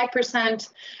 1.35%.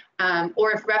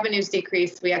 Or if revenues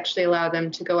decrease, we actually allow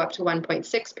them to go up to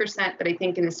 1.6%. But I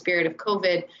think in the spirit of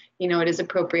COVID, it is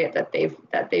appropriate that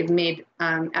they've made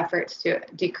efforts to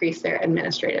decrease their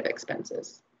administrative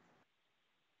expenses.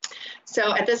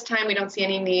 So at this time, we don't see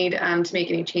any need to make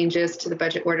any changes to the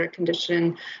budget order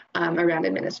condition around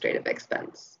administrative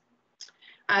expense.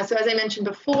 So as I mentioned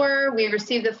before, we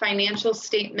received the financial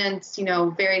statements,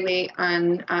 very late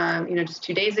on, just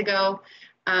 2 days ago.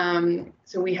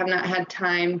 So we have not had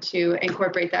time to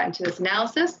incorporate that into this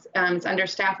analysis. It's under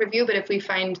staff review, but if we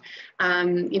find,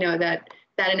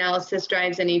 that analysis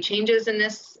drives any changes in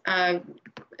this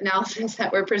analysis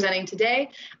that we're presenting today,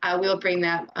 we'll bring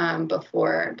that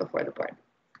before the board.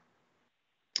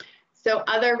 So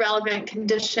other relevant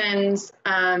conditions,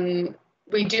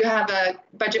 we do have a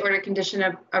budget order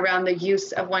condition around the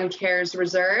use of OneCare's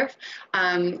reserve.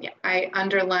 I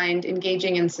underlined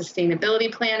engaging in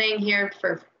sustainability planning here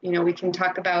for, we can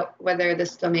talk about whether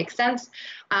this still makes sense.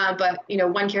 But,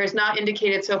 OneCare has not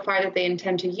indicated so far that they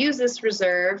intend to use this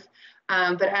reserve.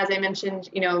 But as I mentioned,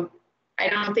 I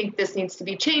don't think this needs to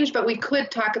be changed, but we could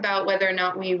talk about whether or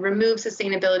not we remove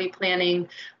sustainability planning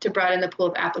to broaden the pool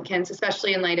of applicants,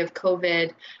 especially in light of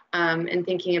COVID, and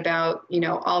thinking about,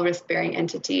 all risk-bearing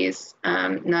entities,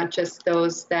 not just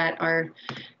those that are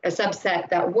a subset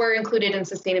that were included in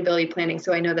sustainability planning.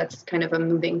 So I know that's kind of a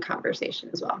moving conversation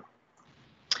as well.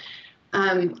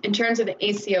 In terms of the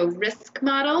ACO risk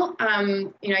model,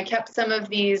 I kept some of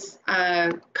these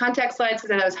contact slides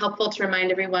because that was helpful to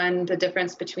remind everyone the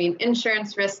difference between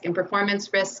insurance risk and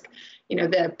performance risk.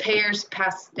 the payers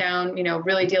pass down,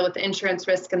 really deal with the insurance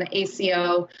risk, and the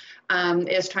ACO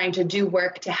is trying to do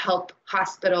work to help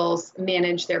hospitals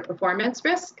manage their performance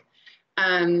risk.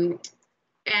 And,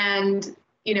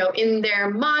 in their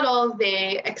model,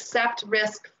 they accept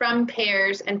risk from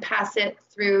payers and pass it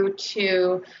through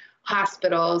to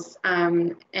hospitals.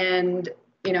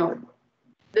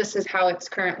 This is how it's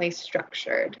currently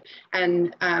structured.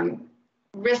 And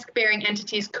risk-bearing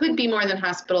entities could be more than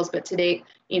hospitals, but to date,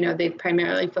 they've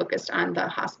primarily focused on the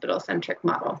hospital-centric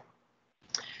model.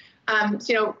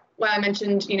 While I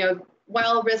mentioned,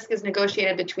 while risk is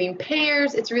negotiated between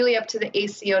payers, it's really up to the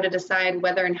ACO to decide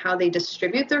whether and how they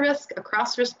distribute the risk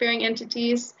across risk-bearing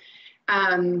entities.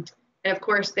 And of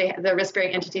course, the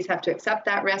risk-bearing entities have to accept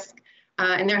that risk.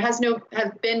 And there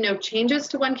have been no changes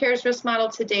to OneCare's risk model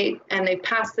to date, and they've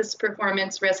passed this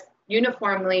performance risk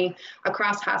uniformly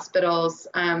across hospitals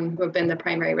who have been the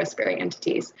primary risk-bearing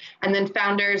entities. And then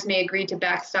founders may agree to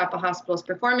backstop a hospital's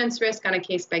performance risk on a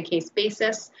case-by-case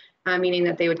basis, meaning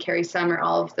that they would carry some or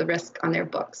all of the risk on their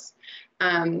books.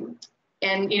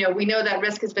 We know that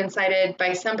risk has been cited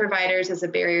by some providers as a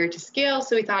barrier to scale,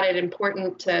 so we thought it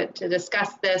important to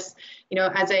discuss this.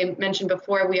 As I mentioned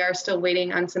before, we are still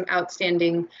waiting on some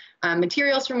outstanding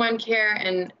materials from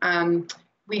OneCare, and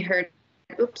we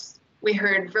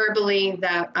heard verbally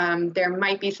that there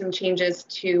might be some changes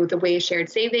to the way shared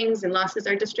savings and losses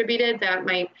are distributed that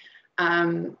might,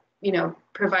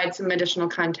 provide some additional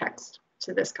context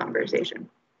to this conversation.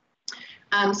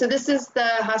 So this is the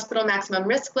hospital maximum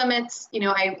risk limits.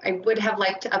 I would have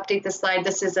liked to update the slide.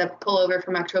 This is a pullover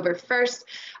from October 1st,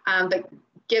 but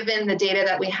given the data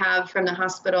that we have from the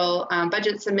hospital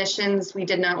budget submissions, we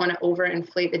did not want to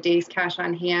overinflate the days cash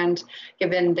on hand,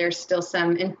 given there's still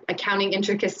some accounting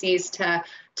intricacies to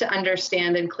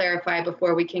understand and clarify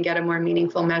before we can get a more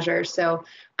meaningful measure. So,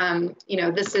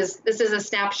 this is a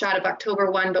snapshot of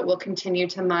October 1, but we'll continue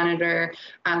to monitor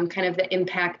kind of the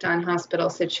impact on hospital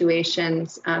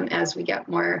situations as we get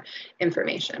more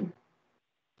information.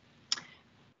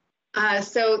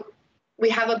 So we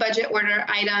have a budget order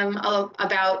item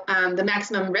about the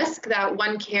maximum risk that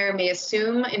OneCare may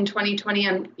assume in 2020,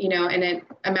 and it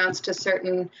amounts to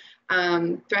certain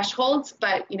thresholds,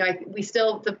 but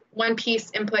the one piece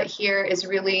input here is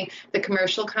really the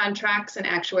commercial contracts and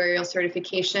actuarial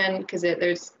certification, because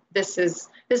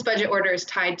this budget order is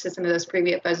tied to some of those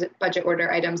previous budget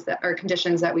order items that are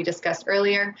conditions that we discussed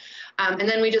earlier. And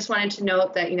then we just wanted to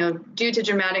note that, due to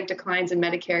dramatic declines in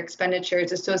Medicare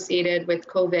expenditures associated with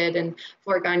COVID and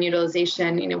foregone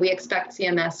utilization, we expect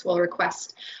CMS will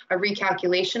request a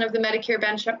recalculation of the Medicare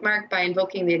benchmark by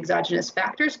invoking the exogenous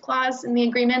factors clause in the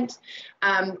agreement.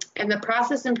 And the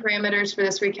process and parameters for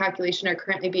this recalculation are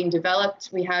currently being developed.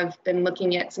 We have been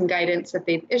looking at some guidance that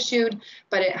they've issued,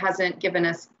 but it hasn't given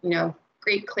us,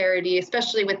 great clarity,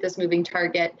 especially with this moving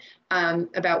target,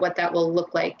 about what that will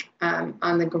look like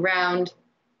on the ground.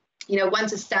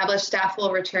 Once established, staff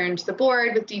will return to the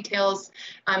board with details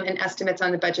and estimates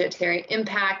on the budgetary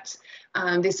impact.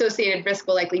 The associated risk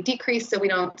will likely decrease, so we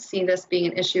don't see this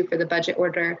being an issue for the budget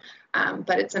order,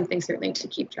 but it's something certainly to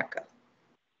keep track of.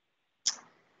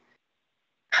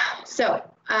 So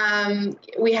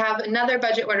we have another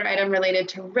budget order item related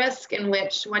to risk, in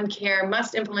which OneCare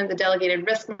must implement the delegated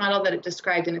risk model that it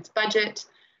described in its budget,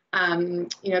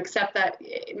 except that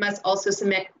it must also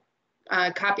submit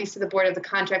copies to the board of the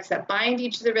contracts that bind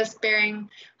each of the risk-bearing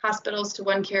hospitals to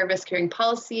OneCare risk-bearing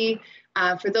policy.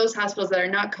 For those hospitals that are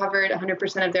not covered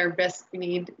 100% of their risk, we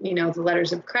need, the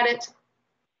letters of credit.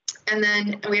 And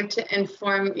then we have to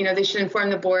inform, they should inform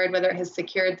the board whether it has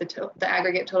secured the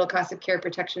aggregate total cost of care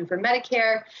protection for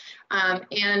Medicare,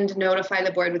 and notify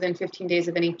the board within 15 days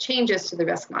of any changes to the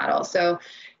risk model. So,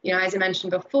 as I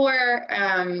mentioned before,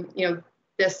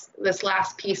 this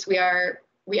last piece,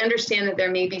 we understand that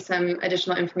there may be some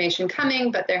additional information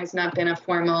coming, but there has not been a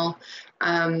formal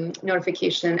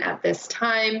notification at this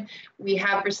time. We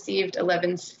have received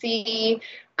 11C,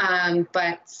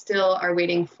 but still are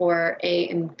waiting for A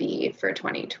and B for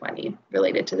 2020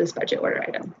 related to this budget order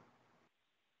item.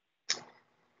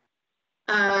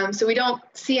 So we don't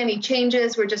see any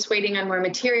changes. We're just waiting on more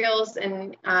materials.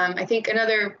 And I think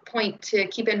another point to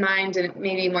keep in mind, and it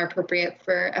may be more appropriate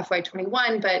for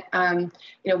FY21, but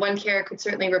OneCare could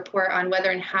certainly report on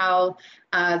whether and how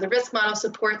the risk model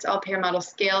supports all payer model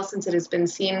scales, since it has been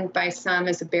seen by some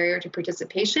as a barrier to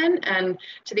participation. And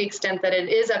to the extent that it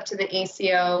is up to the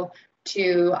ACO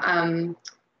to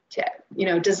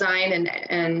design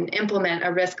and implement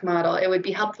a risk model, it would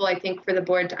be helpful, I think, for the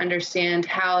board to understand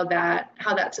how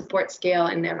that supports scale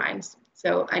in their minds.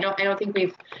 So I don't think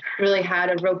we've really had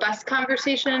a robust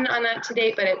conversation on that to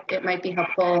date, but it might be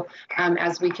helpful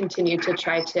as we continue to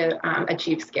try to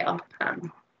achieve scale.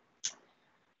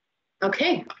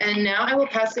 Okay, and now I will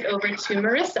pass it over to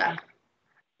Marissa.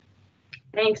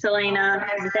 Thanks, Elena,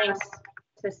 and thanks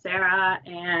to Sarah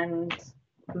and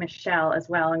Michelle as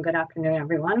well, and good afternoon,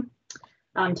 everyone.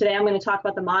 Today I'm going to talk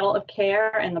about the model of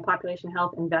care and the population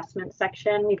health investment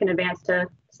section. You can advance to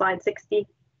slide 60.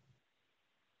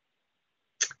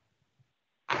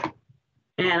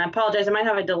 And I apologize, I might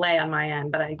have a delay on my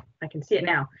end, but I can see it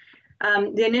now.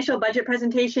 The initial budget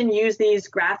presentation used these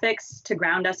graphics to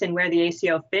ground us in where the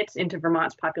ACO fits into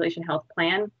Vermont's population health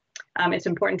plan. It's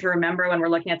important to remember when we're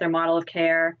looking at their model of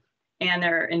care and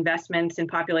their investments in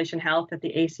population health that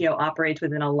the ACO operates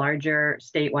within a larger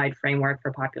statewide framework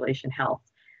for population health.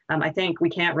 I think we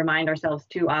can't remind ourselves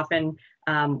too often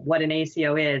what an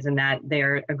ACO is, and that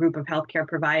they're a group of healthcare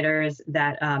providers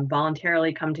that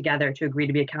voluntarily come together to agree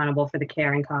to be accountable for the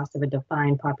care and cost of a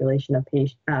defined population of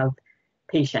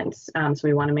patients. So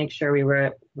we want to make sure we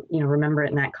remember it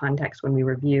in that context when we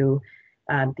review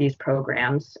these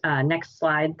programs. Next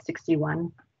slide,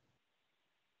 61.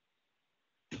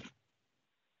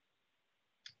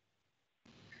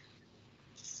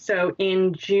 So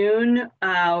in June,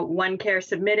 OneCare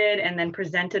submitted and then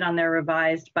presented on their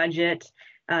revised budget.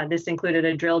 This included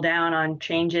a drill down on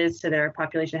changes to their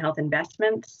population health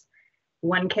investments.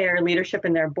 OneCare leadership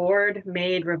and their board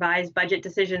made revised budget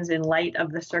decisions in light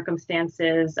of the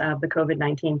circumstances of the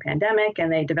COVID-19 pandemic,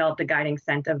 and they developed a guiding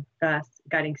set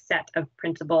of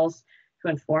principles to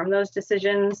inform those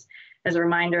decisions. As a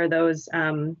reminder, those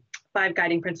 5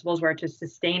 guiding principles were to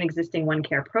sustain existing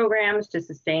OneCare programs, to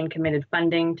sustain committed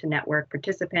funding to network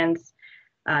participants,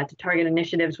 to target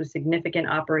initiatives with significant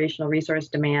operational resource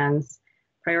demands,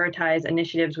 prioritize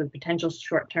initiatives with potential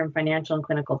short-term financial and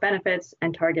clinical benefits,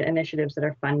 and target initiatives that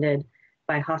are funded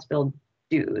by hospital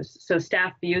dues. So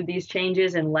staff viewed these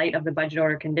changes in light of the budget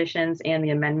order conditions and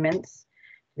the amendments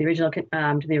to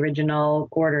the original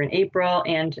order in April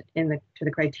and to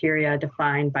the criteria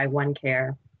defined by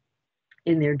OneCare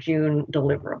in their June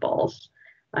deliverables.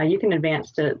 You can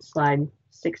advance to slide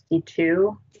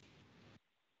 62,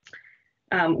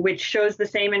 which shows the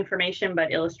same information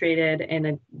but illustrated in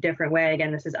a different way.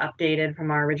 Again, this is updated from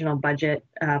our original budget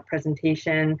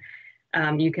presentation.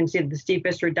 You can see that the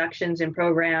steepest reductions in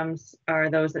programs are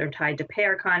those that are tied to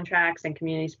payer contracts and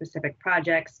community-specific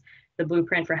projects. The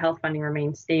blueprint for health funding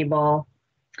remains stable.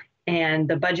 And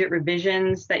the budget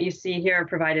revisions that you see here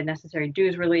provided necessary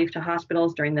dues relief to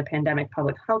hospitals during the pandemic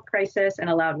public health crisis and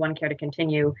allowed OneCare to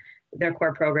continue their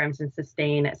core programs and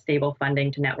sustain stable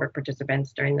funding to network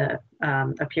participants during a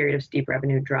period of steep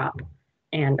revenue drop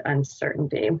and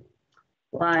uncertainty.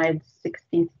 Slide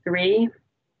 63.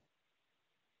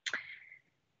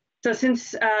 So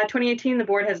since 2018, the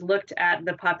board has looked at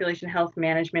the population health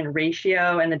management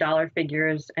ratio, and the dollar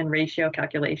figures and ratio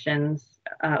calculations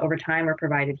over time are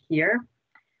provided here.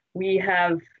 We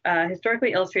have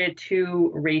historically illustrated 2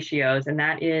 ratios, and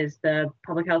that is the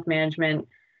public health management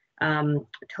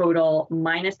total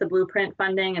minus the blueprint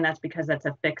funding, and that's because that's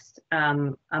a fixed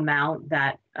amount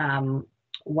that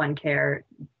OneCare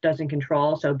doesn't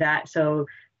control. So the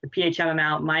PHM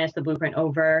amount minus the blueprint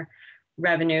over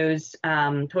revenues,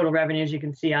 total revenues you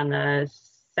can see on the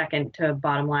second to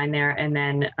bottom line there, and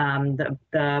then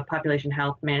the population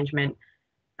health management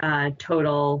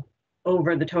total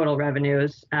over the total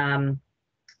revenues. As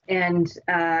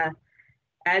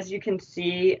you can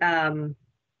see,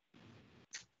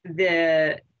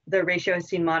 the ratio has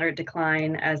seen moderate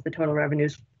decline as the total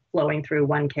revenues flowing through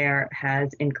OneCare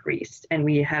has increased. And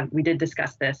we did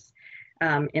discuss this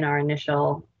in our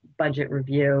initial budget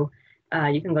review.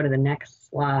 You can go to the next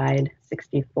slide,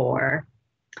 64.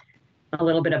 A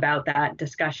little bit about that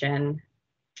discussion.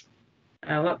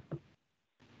 Go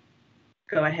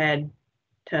ahead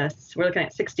we're looking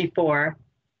at 64.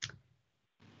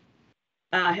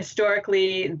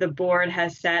 Historically, the board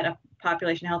has set a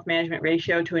population health management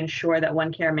ratio to ensure that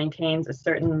OneCare maintains a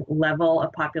certain level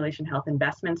of population health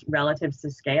investments relative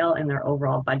to scale in their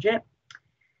overall budget.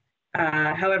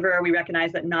 However, we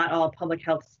recognize that not all public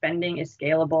health spending is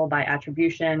scalable by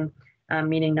attribution,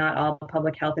 meaning not all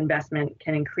public health investment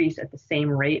can increase at the same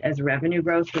rate as revenue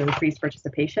growth to increase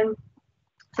participation.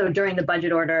 So during the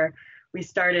budget order, we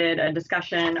started a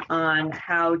discussion on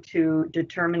how to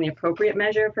determine the appropriate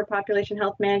measure for population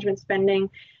health management spending,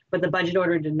 but the budget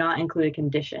order did not include a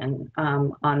condition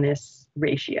on this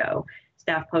ratio.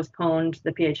 Staff postponed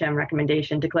the PHM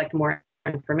recommendation to collect more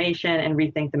information and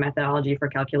rethink the methodology for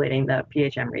calculating the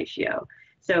PHM ratio.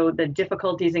 So the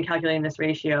difficulties in calculating this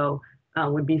ratio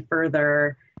would be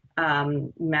further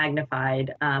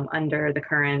magnified under the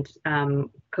current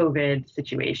COVID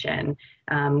situation.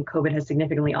 COVID has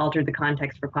significantly altered the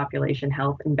context for population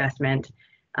health investment.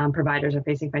 Providers are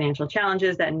facing financial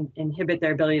challenges that inhibit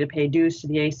their ability to pay dues to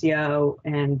the ACO,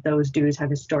 and those dues have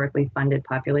historically funded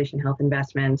population health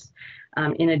investments.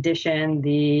 In addition,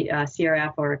 the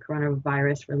CRF, or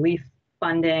Coronavirus Relief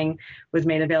Funding, was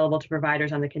made available to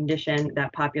providers on the condition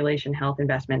that population health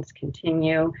investments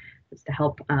continue. It's to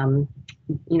help,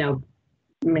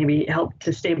 maybe help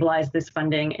to stabilize this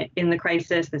funding in the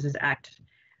crisis. This is Act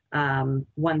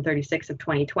 136 of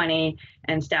 2020,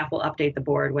 and staff will update the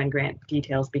board when grant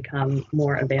details become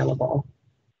more available.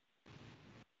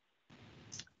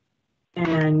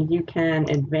 And you can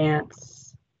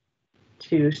advance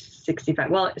to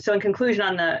 65. Well, so in conclusion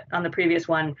on the previous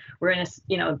one, we're in a,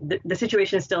 the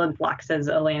situation is still in flux, as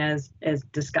Elena has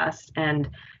discussed. And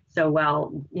so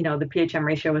while, the PHM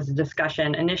ratio was a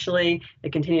discussion initially,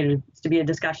 it continues to be a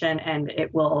discussion, and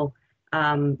it will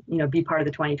be part of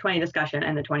the 2020 discussion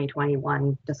and the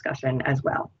 2021 discussion as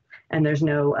well. And there's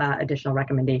no additional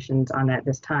recommendations on that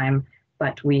this time,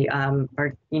 but we are,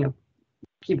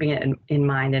 keeping it in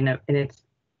mind, and it's,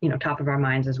 top of our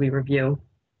minds as we review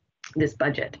this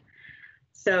budget.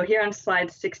 So here on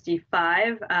slide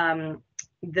 65,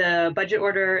 the budget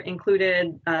order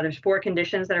included, there's 4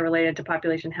 conditions that are related to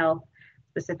population health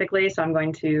specifically. So I'm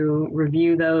going to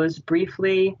review those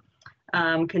briefly.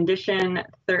 Condition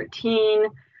 13,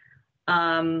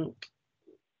 again,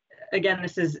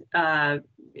 this has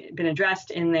been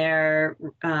addressed in their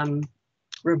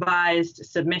revised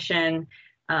submission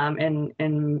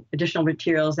and additional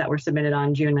materials that were submitted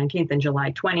on June 19th and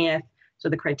July 20th. So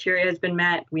the criteria has been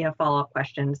met. We have follow-up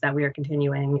questions that we are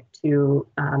continuing to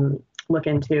look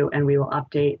into, and we will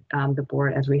update the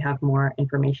board as we have more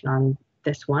information on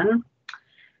this one.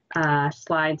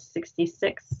 Slide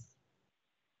 66.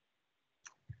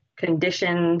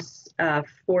 Conditions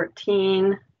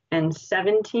 14 and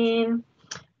 17.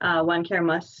 OneCare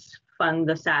must fund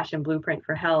the SASH and Blueprint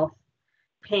for Health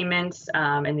payments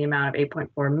in the amount of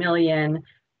 $8.4 million.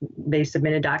 They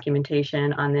submitted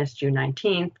documentation on this June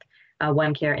 19th.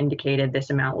 OneCare indicated this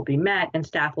amount will be met, and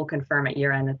staff will confirm at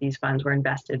year end that these funds were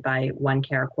invested by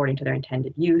OneCare according to their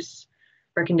intended use.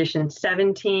 For condition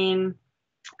 17,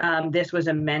 this was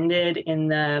amended in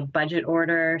the budget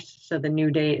order, so the new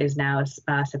date is now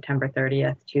September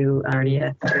 30th to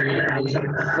 30th to add some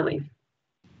relief.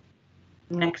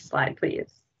 Next slide,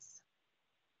 please.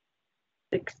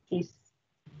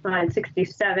 Slide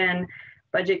 67,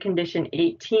 budget condition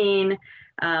 18.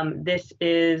 This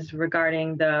is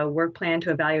regarding the work plan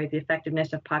to evaluate the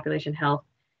effectiveness of population health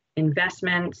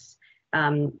investments.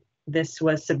 This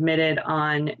was submitted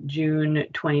on June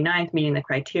 29th, meeting the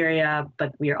criteria,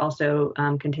 but we are also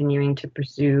continuing to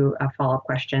pursue follow-up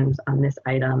questions on this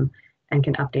item and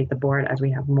can update the board as we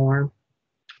have more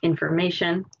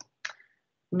information.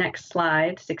 Next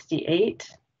slide, 68,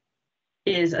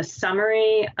 is a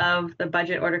summary of the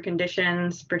budget order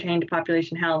conditions pertaining to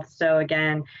population health. So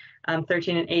again,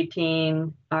 13 and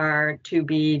 18 are to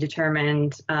be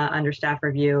determined under staff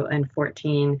review, and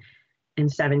 14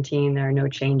 and 17, there are no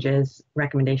changes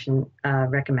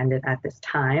recommended at this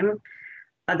time.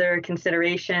 Other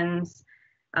considerations,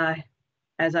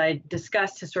 as I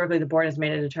discussed, historically the board has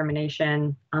made a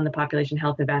determination on the population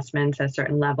health investments at a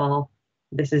certain level.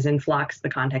 This is in flux, the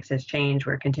context has changed.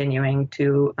 We're continuing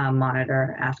to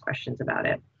monitor, ask questions about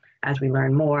it as we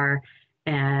learn more.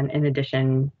 And in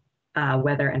addition,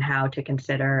 whether and how to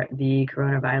consider the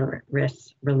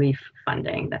coronavirus relief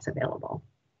funding that's available.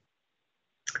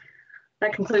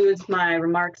 That concludes my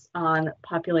remarks on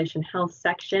population health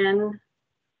section.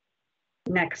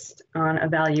 Next on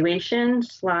evaluation,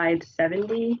 slide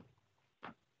 70.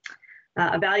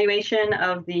 Evaluation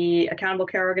of the Accountable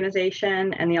Care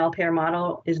Organization and the all-payer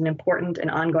model is an important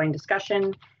and ongoing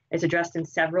discussion. It's addressed in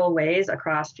several ways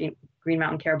across Green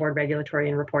Mountain Care Board regulatory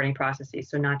and reporting processes,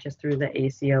 so not just through the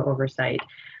ACO oversight.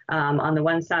 On the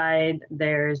one side,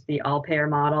 there's the all-payer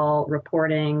model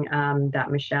reporting that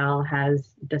Michelle has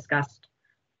discussed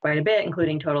quite a bit,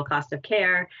 including total cost of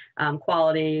care,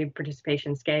 quality,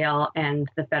 participation scale, and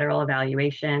the federal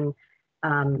evaluation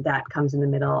that comes in the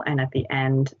middle and at the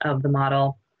end of the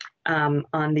model.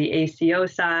 On the ACO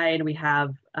side, we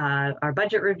have our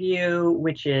budget review,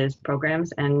 which is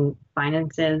programs and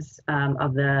finances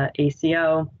of the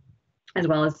ACO, as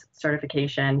well as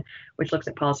certification, which looks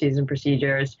at policies and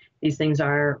procedures. These things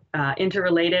are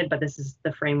interrelated, but this is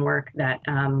the framework that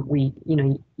we,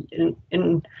 in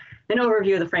an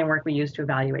overview of the framework we use to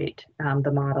evaluate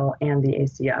the model and the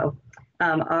ACO.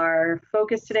 Our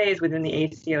focus today is within the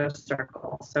ACO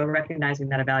circle, so recognizing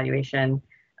that evaluation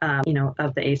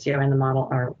of the ACO and the model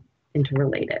are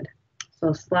interrelated.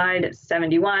 So slide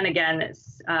 71, again,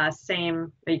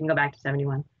 same, you can go back to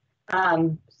 71.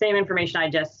 Same information I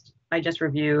just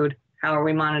reviewed. How are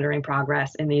we monitoring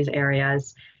progress in these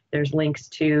areas? There's links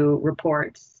to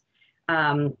reports.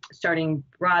 Starting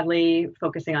broadly,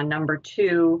 focusing on number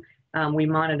 2, we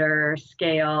monitor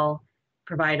scale,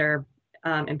 provider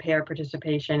and payer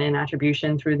participation and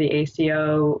attribution through the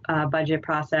ACO budget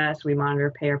process. We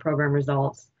monitor payer program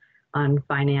results on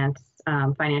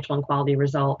financial and quality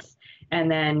results. And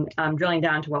then drilling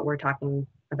down to what we're talking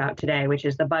about today, which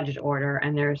is the budget order.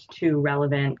 And there's 2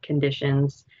 relevant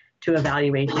conditions to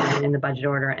evaluation in the budget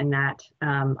order, and that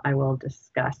I will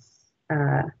discuss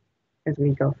as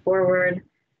we go forward.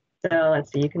 So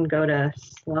let's see, you can go to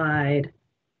slide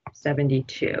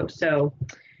 72. So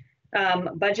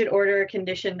budget order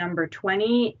condition number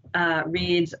 20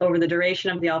 reads, over the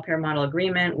duration of the all-payer model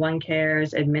agreement,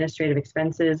 OneCare's administrative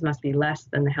expenses must be less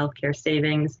than the healthcare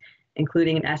savings,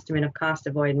 including an estimate of cost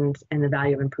avoidance and the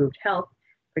value of improved health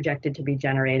projected to be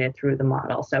generated through the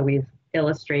model. So we've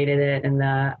illustrated it in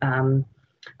the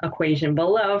equation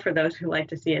below for those who like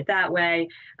to see it that way.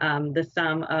 The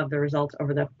sum of the results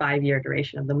over the 5-year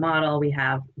duration of the model. We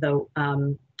have the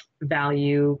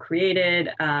value created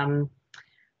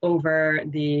over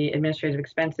the administrative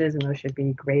expenses, and those should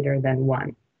be greater than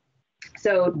 1.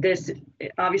 So this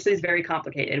obviously is very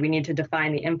complicated. We need to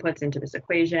define the inputs into this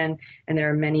equation, and there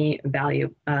are many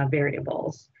value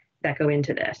variables that go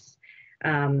into this.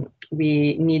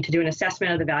 We need to do an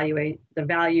assessment of the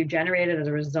value generated as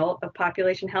a result of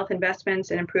population health investments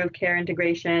and improved care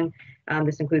integration.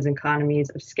 This includes economies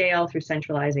of scale through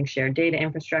centralizing shared data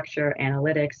infrastructure,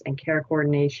 analytics, and care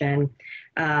coordination.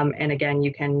 And again,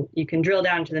 you can drill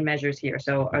down to the measures here.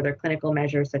 So are there clinical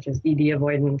measures such as ED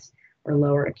avoidance or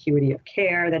lower acuity of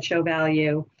care that show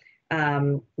value?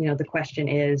 The question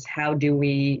is, how do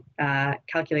we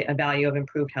calculate a value of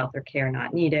improved health or care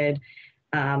not needed?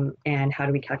 And how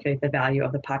do we calculate the value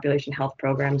of the population health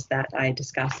programs that I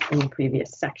discussed in the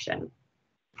previous section?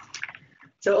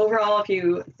 So overall, if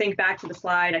you think back to the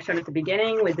slide I showed at the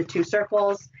beginning with the 2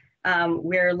 circles,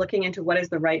 we're looking into what is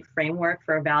the right framework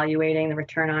for evaluating the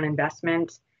return on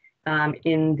investment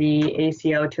in the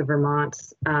ACO to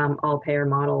Vermont's all-payer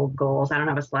model goals. I don't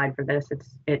have a slide for this.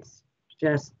 It's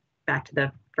just back to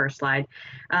the first slide.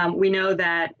 We know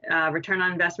that return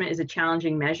on investment is a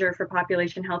challenging measure for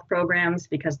population health programs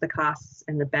because the costs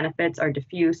and the benefits are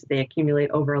diffuse. They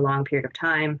accumulate over a long period of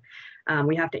time.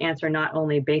 We have to answer not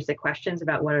only basic questions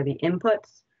about what are the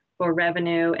inputs for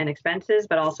revenue and expenses,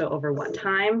 but also over what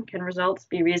time can results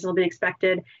be reasonably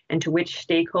expected, and to which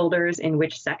stakeholders in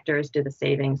which sectors do the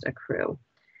savings accrue.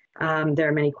 There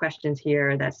are many questions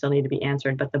here that still need to be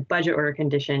answered, but the budget order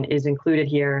condition is included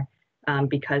here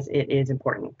because it is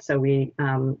important. So we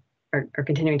are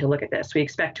continuing to look at this. We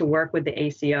expect to work with the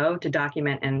ACO to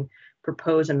document and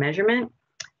propose a measurement.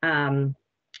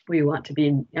 We want to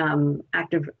be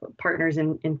active partners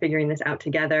in figuring this out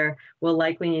together. We'll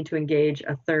likely need to engage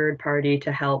a third party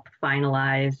to help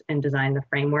finalize and design the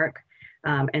framework.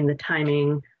 And the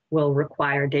timing will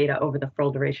require data over the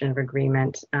full duration of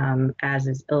agreement, as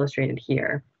is illustrated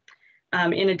here.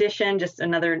 In addition, just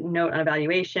another note on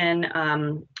evaluation,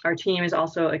 our team is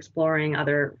also exploring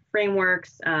other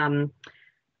frameworks.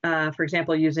 For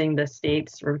example, using the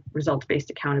state's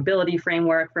results-based accountability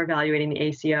framework for evaluating the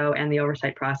ACO and the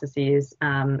oversight processes.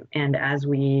 And as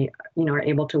we are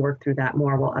able to work through that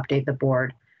more, we'll update the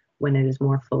board when it is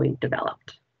more fully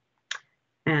developed.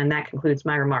 And that concludes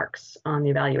my remarks on the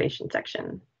evaluation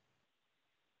section.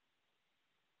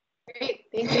 Great,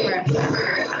 thank you,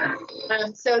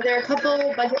 Marissa. So there are a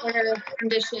couple budget order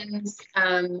conditions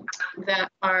that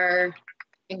are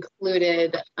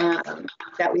included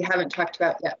that we haven't talked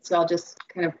about yet. So I'll just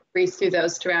kind of breeze through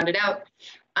those to round it out.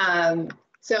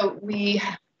 So we,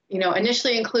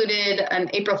 initially included an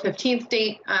April 15th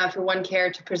date for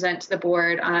OneCare to present to the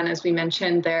board on, as we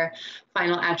mentioned, their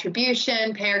final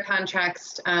attribution, payer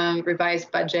contracts,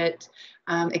 revised budget,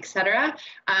 et cetera.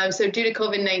 So due to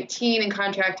COVID-19 and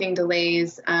contracting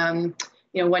delays,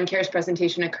 OneCare's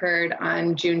presentation occurred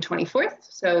on June 24th.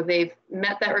 So they've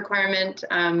met that requirement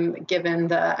given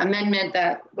the amendment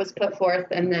that was put forth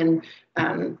and then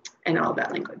and all of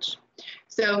that language.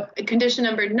 So condition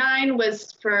number 9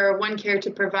 was for OneCare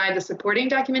to provide the supporting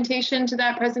documentation to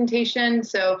that presentation.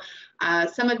 So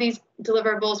some of these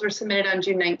deliverables were submitted on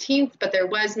June 19th, but there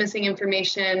was missing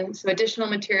information. So additional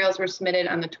materials were submitted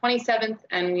on the 27th,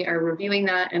 and we are reviewing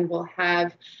that, and we'll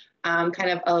have kind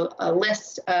of a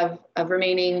list of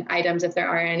remaining items, if there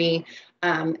are any,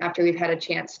 after we've had a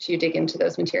chance to dig into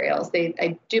those materials.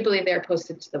 I do believe they're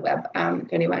posted to the web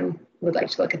if anyone would like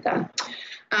to look at them.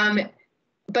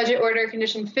 Budget order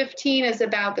condition 15 is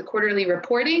about the quarterly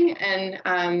reporting, and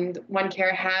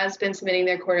OneCare has been submitting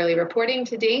their quarterly reporting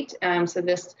to date, so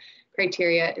this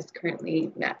criteria is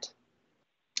currently met.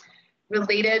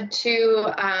 Related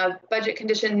to budget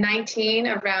condition 19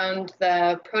 around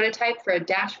the prototype for a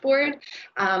dashboard,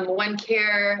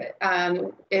 OneCare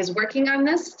is working on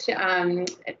this to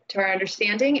our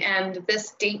understanding, and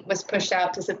this date was pushed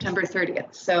out to September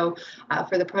 30th. So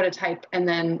for the prototype, and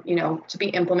then to be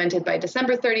implemented by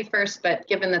December 31st. But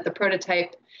given that the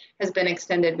prototype has been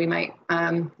extended, we might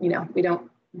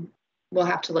we'll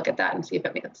have to look at that and see if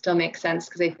it still makes sense,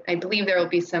 because I believe there will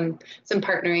be some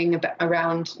partnering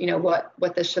around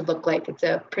what this should look like. It's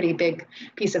a pretty big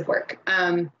piece of work.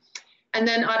 And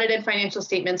then audited financial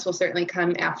statements will certainly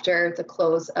come after the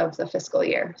close of the fiscal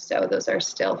year. So those are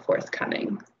still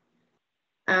forthcoming.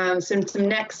 Some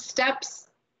next steps.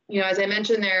 As I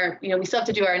mentioned there, we still have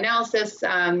to do our analysis,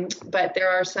 but there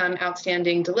are some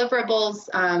outstanding deliverables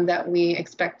that we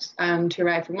expect to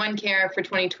arrive from OneCare for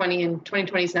 2020, and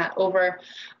 2020 is not over.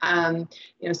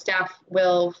 Staff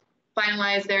will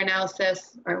finalize their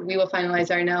analysis, or we will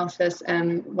finalize our analysis,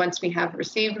 and once we have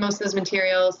received most of those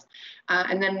materials,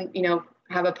 and then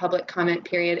have a public comment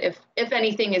period if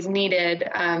anything is needed.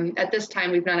 At this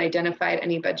time, we've not identified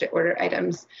any budget order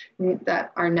items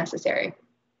that are necessary.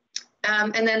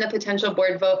 And then the potential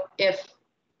board vote, if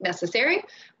necessary,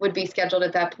 would be scheduled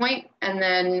at that point. And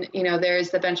then,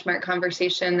 there's the benchmark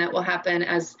conversation that will happen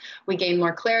as we gain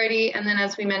more clarity. And then,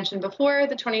 as we mentioned before,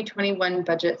 the 2021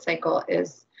 budget cycle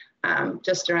is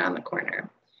just around the corner.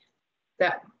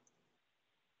 So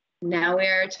now we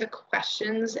are to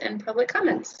questions and public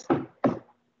comments.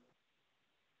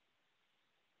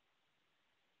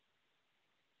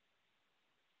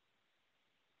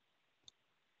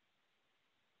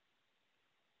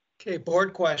 Okay,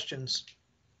 board questions.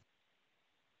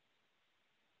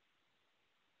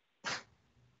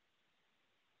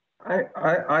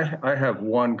 I have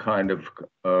one kind of,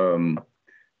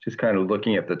 just kind of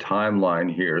looking at the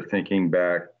timeline here, thinking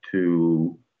back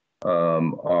to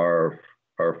our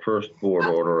first board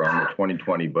order on the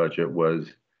 2020 budget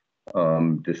was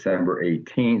December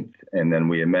 18th, and then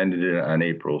we amended it on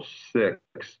April 6th,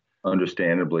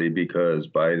 understandably, because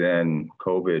by then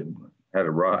COVID had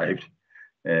arrived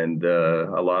and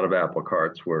a lot of apple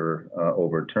carts were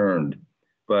overturned.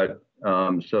 But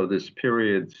so this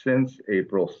period since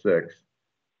April 6th,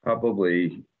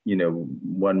 probably,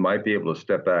 one might be able to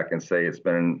step back and say it's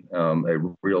been a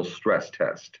real stress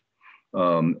test.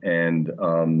 And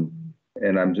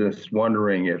I'm just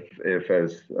wondering if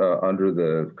as under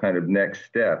the kind of next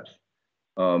steps,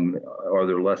 are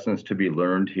there lessons to be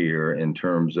learned here in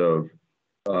terms of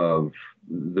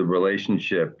the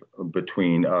relationship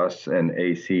between us and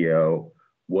ACO?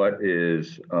 What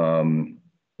is,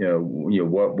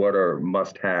 what are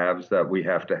must-haves that we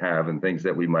have to have, and things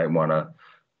that we might want to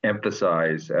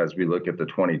emphasize as we look at the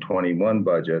 2021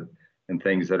 budget, and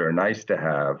things that are nice to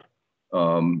have,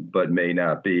 but may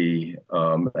not be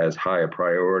as high a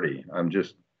priority. I'm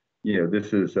just,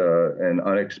 this is an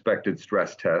unexpected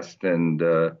stress test, and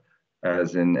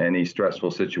as in any stressful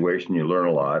situation, you learn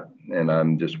a lot. And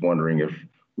I'm just wondering if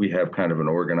we have kind of an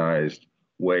organized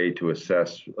way to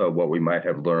assess what we might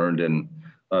have learned and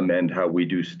amend how we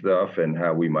do stuff, and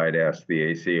how we might ask the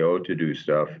ACO to do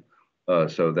stuff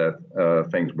so that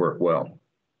things work well.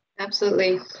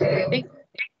 Absolutely.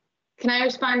 Can I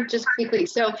respond just quickly?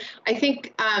 So I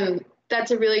think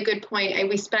that's a really good point.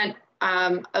 We spent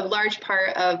a large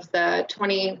part of the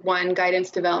 21 guidance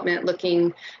development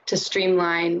looking to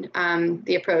streamline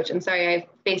the approach. I'm sorry, I have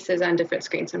faces on different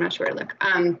screens, so I'm not sure where to look.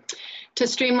 To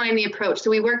streamline the approach. So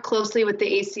we worked closely with the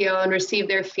ACO and received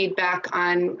their feedback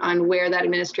on where that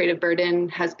administrative burden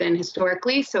has been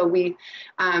historically. So we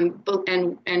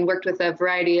and worked with a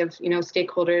variety of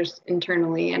stakeholders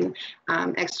internally and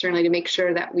externally to make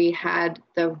sure that we had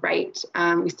the right,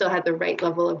 we still had the right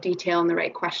level of detail and the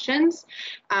right questions.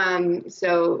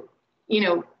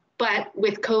 But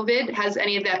with COVID, has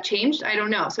any of that changed? I don't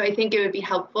know. So I think it would be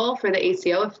helpful for the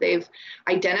ACO if they've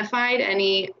identified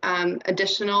any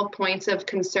additional points of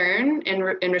concern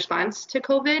in response to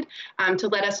COVID, to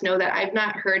let us know that. I've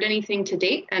not heard anything to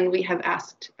date, and we have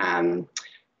asked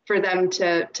for them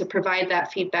to provide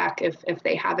that feedback if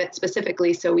they have it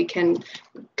specifically, so we can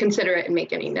consider it and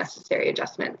make any necessary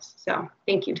adjustments. So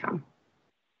thank you, Tom.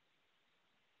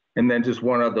 And then just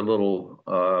one other little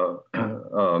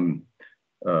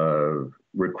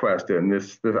request, and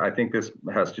this I think this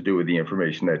has to do with the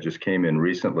information that just came in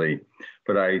recently,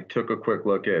 but I took a quick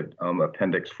look at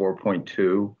Appendix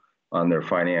 4.2 on their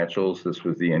financials. This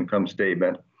was the income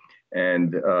statement,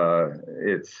 And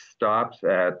it stops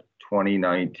at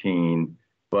 2019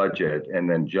 budget and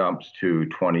then jumps to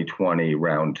 2020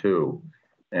 round two.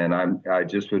 And I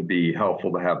just would be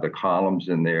helpful to have the columns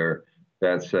in there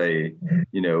that say,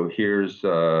 here's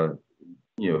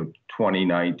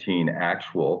 2019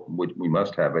 actual, which we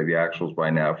must have the actuals by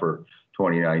now for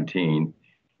 2019.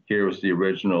 Here's the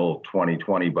original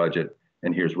 2020 budget,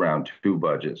 and here's round two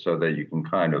budget, so that you can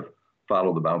kind of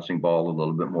follow the bouncing ball a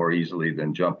little bit more easily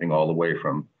than jumping all the way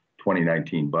from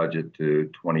 2019 budget to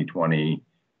 2020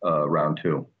 round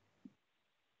two.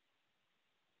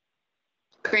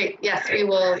 Great. Yes,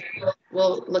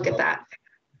 we'll look at that.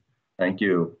 Thank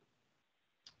you.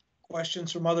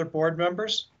 Questions from other board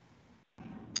members?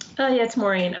 Yeah, it's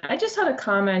Maureen. I just had a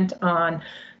comment on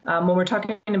when we're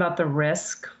talking about the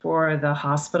risk for the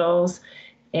hospitals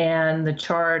and the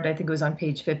chart, I think it was on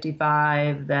page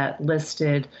 55, that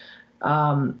listed,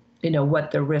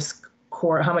 what the risk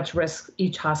how much risk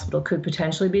each hospital could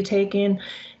potentially be taking.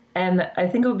 And I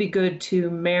think it would be good to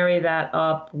marry that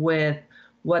up with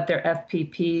what their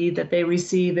FPP that they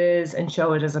receive is and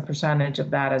show it as a percentage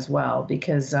of that as well,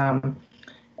 because I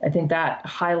think that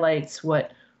highlights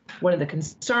what one of the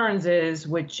concerns is,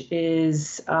 which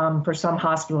is for some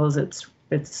hospitals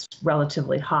it's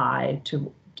relatively high,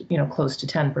 to close to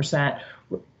 10%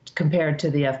 compared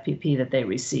to the FPP that they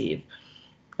receive,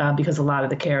 because a lot of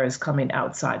the care is coming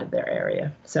outside of their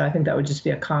area. So I think that would just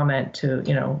be a comment to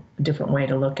a different way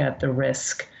to look at the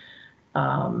risk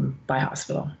by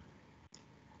hospital.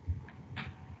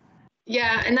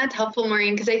 Yeah, and that's helpful,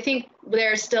 Maureen, because I think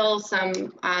there's still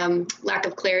some lack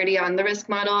of clarity on the risk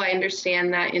model. I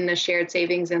understand that in the shared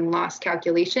savings and loss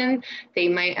calculation, they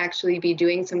might actually be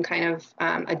doing some kind of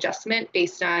adjustment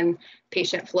based on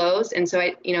patient flows. And so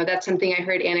that's something I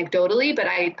heard anecdotally, but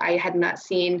I had not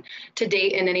seen to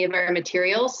date in any of our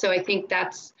materials. So I think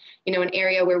that's an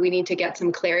area where we need to get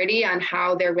some clarity on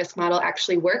how their risk model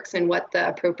actually works and what the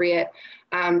appropriate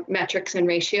metrics and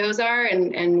ratios are,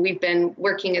 and we've been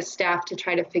working as staff to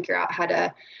try to figure out how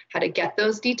to get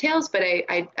those details. But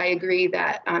I agree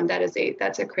that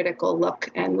that's a critical look,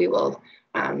 and we will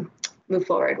move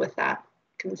forward with that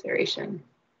consideration.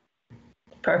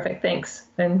 Perfect, thanks,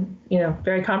 and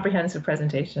very comprehensive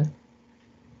presentation.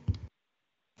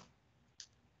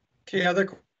 Okay, other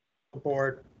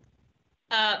board.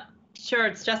 Sure,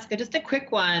 it's Jessica. Just a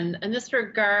quick one. And this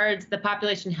regards the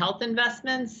population health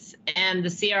investments and the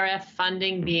CRF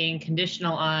funding being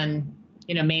conditional on,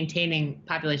 maintaining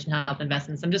population health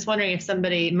investments. I'm just wondering if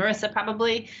somebody, Marissa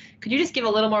probably, could you just give a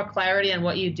little more clarity on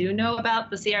what you do know about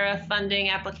the CRF funding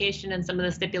application and some of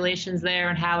the stipulations there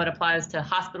and how it applies to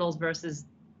hospitals versus,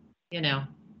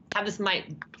 how this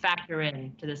might factor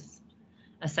in to this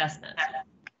assessment?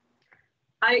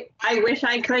 I wish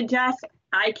I could, Jess.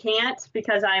 I can't,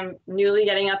 because I'm newly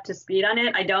getting up to speed on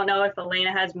it. I don't know if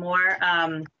Elena has more,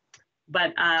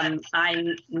 but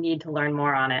I need to learn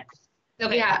more on it.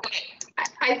 Okay. Yeah,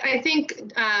 I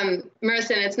think,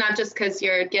 Marissa, and it's not just because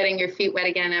you're getting your feet wet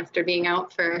again after being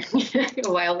out for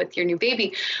a while with your new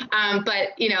baby, but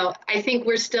I think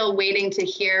we're still waiting to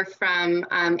hear from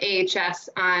AHS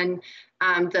on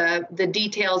the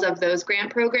details of those grant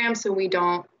programs, so we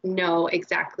don't know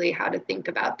exactly how to think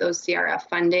about those CRF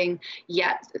funding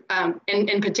yet,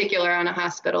 in particular on a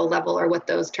hospital level, or what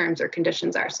those terms or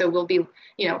conditions are. So we'll be,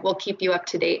 we'll keep you up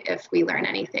to date if we learn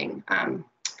anything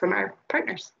from our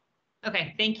partners.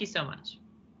 Okay, thank you so much.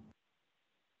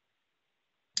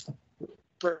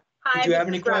 Hi, do you have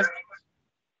any questions?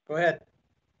 Go ahead.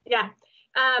 Yeah,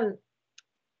 I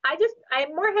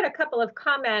more had a couple of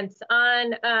comments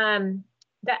on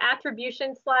the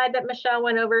attribution slide that Michelle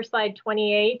went over, slide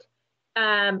 28.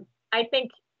 I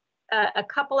think a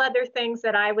couple other things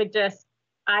that I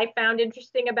found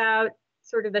interesting about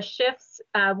sort of the shifts.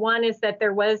 One is that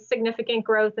there was significant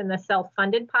growth in the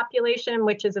self-funded population,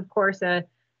 which is of course a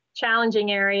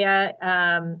challenging area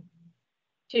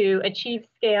to achieve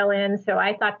scale in. So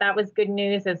I thought that was good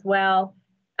news as well.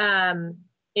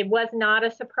 It was not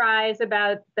a surprise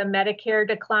about the Medicare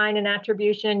decline in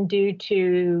attribution due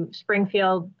to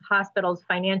Springfield Hospital's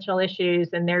financial issues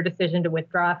and their decision to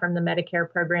withdraw from the Medicare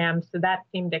program. So that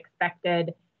seemed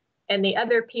expected. And the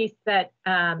other piece that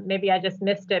maybe I just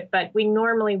missed it, but we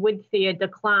normally would see a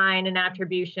decline in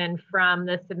attribution from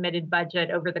the submitted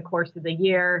budget over the course of the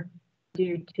year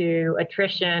due to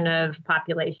attrition of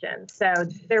population. So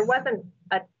there wasn't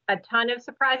a ton of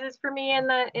surprises for me in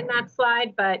that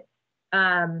slide, but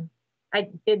I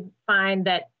did find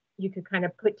that you could kind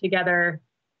of put together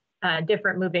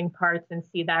different moving parts and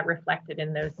see that reflected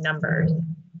in those numbers.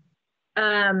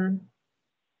 On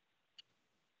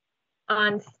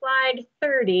on slide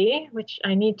 30, which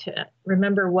I need to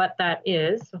remember what that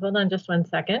is. So hold on just one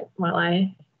second while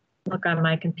I look on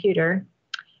my computer.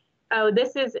 Oh,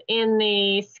 this is in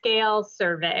the scale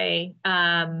survey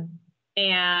and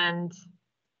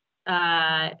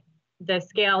the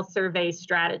scale survey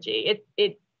strategy.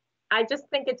 I just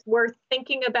think it's worth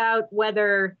thinking about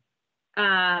whether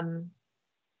and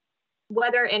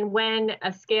when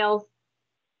a scale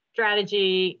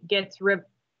strategy gets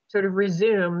sort of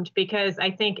resumed, because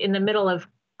I think in the middle of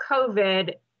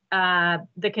COVID,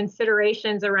 the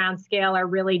considerations around scale are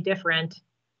really different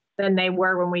than they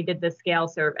were when we did the scale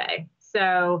survey.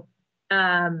 So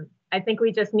I think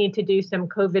we just need to do some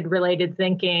COVID-related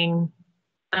thinking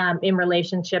in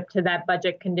relationship to that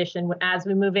budget condition as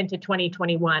we move into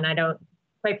 2021.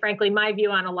 Quite frankly, my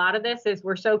view on a lot of this is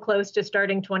we're so close to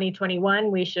starting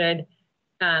 2021, we should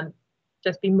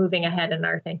just be moving ahead in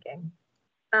our thinking.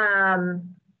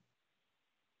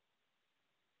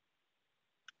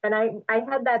 And I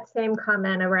had that same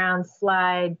comment around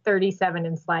slide 37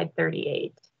 and slide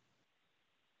 38.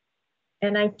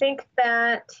 And I think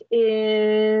that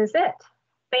is it.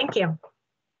 Thank you.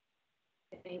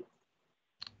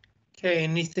 Okay,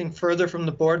 anything further from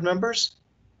the board members?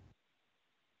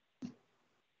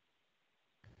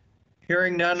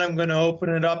 Hearing none, I'm going to open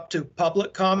it up to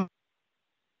public comment.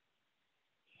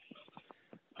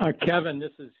 Kevin,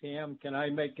 this is Ham. Can I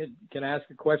ask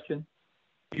a question?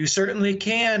 You certainly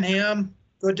can, Ham.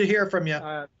 Good to hear from you.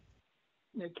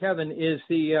 Kevin, is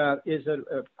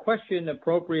a question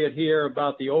appropriate here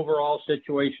about the overall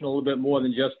situation a little bit more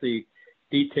than just the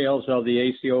details of the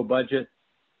ACO budget?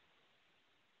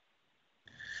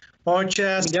 Why don't you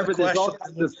ask the there's all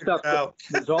question? kinds of stuff.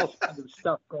 There's all kinds of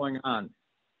stuff going on,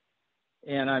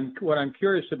 and what I'm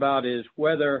curious about is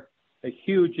whether a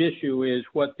huge issue is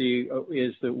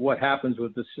what happens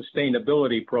with the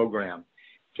sustainability program.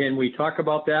 Can we talk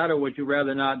about that, or would you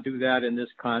rather not do that in this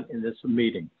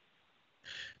meeting?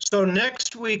 So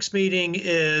next week's meeting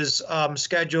is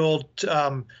scheduled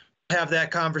to have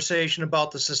that conversation about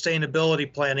the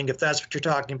sustainability planning, if that's what you're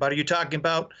talking about. Are you talking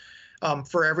about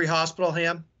for every hospital,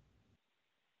 Ham?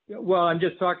 Well, I'm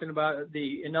just talking about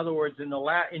in other words, in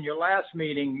your last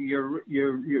meeting, you're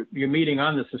meeting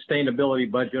on the sustainability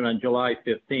budget on July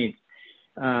 15th.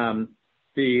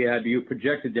 You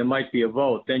projected there might be a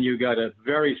vote. Then you got a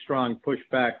very strong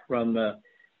pushback from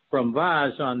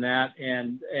VAS on that,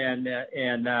 and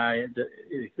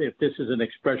if this is an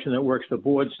expression that works, the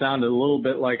board sounded a little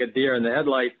bit like a deer in the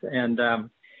headlights, and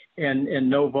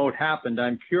no vote happened.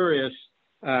 I'm curious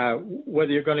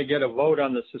whether you're going to get a vote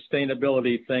on the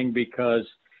sustainability thing, because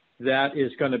that's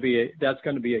going to be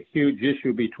a huge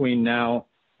issue between now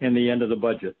and the end of the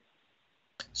budget.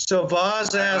 So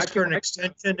VAS asked for an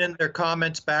extension in their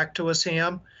comments back to us,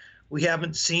 Ham. We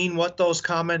haven't seen what those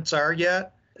comments are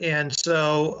yet. And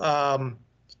so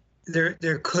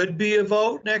there could be a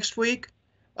vote next week.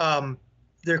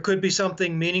 There could be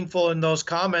something meaningful in those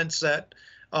comments that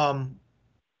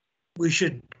we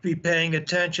should be paying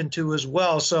attention to as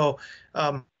well. So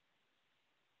whether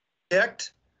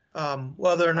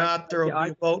or not there will be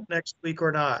a vote next week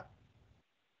or not.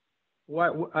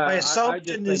 My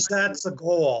assumption is that's the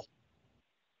goal.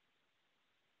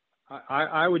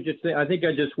 I would just say, I think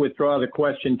I just withdraw the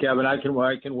question, Kevin. I can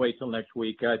wait till next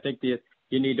week. I think you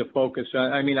need to focus.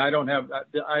 I mean, I don't have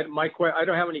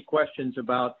any questions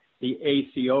about the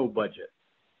ACO budget.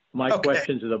 My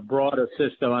questions are the broader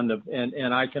system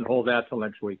and I can hold that till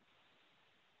next week.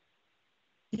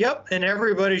 Yep, and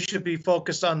everybody should be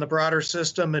focused on the broader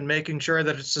system and making sure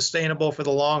that it's sustainable for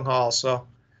the long haul. So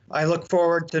I look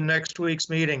forward to next week's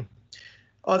meeting.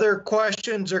 Other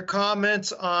questions or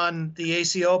comments on the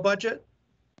ACO budget?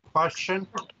 Question.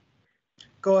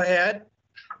 Go ahead.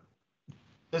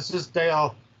 This is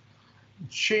Dale.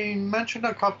 She mentioned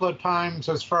a couple of times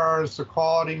as far as the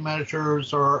quality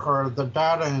measures or the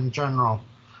data in general.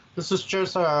 This is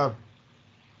just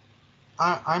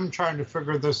I'm trying to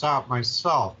figure this out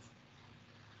myself.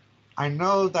 I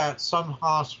know that some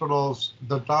hospitals,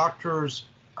 the doctors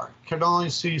can only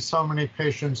see so many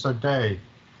patients a day.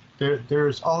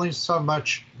 There's only so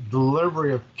much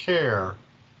delivery of care,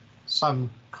 some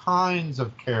kinds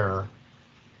of care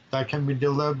that can be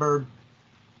delivered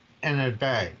in a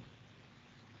day.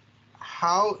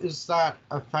 How is that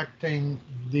affecting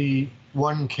the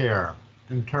OneCare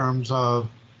in terms of,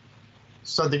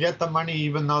 so they get the money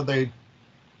even though they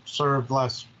serve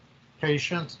less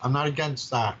patients? I'm not against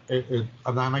that.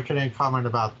 I'm not making any comment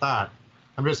about that.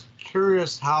 I'm just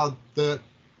curious how that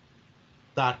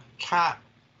cap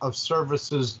of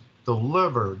services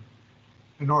delivered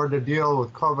in order to deal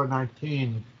with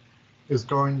COVID-19 is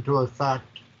going to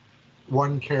affect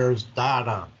OneCare's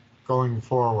data going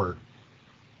forward.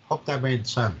 Hope that made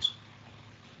sense.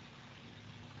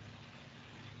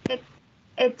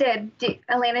 It did.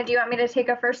 Elena, do you want me to take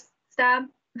a first stab?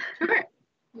 Sure.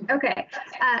 Okay.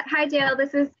 Hi, Dale.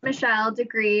 This is Michelle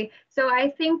Degree. So I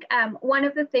think one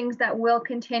of the things that we'll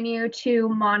continue to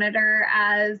monitor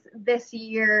as this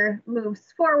year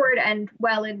moves forward and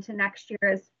well into next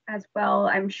year as well,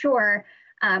 I'm sure,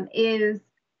 is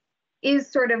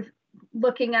sort of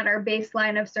looking at our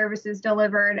baseline of services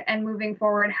delivered and moving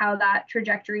forward, how that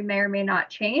trajectory may or may not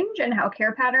change and how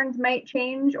care patterns might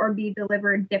change or be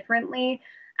delivered differently.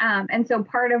 And so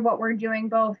part of what we're doing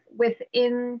both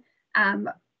within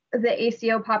the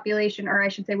ACO population, or I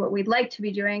should say what we'd like to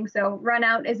be doing. So run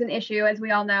out is an issue, as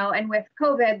we all know. And with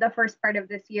COVID, the first part of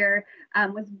this year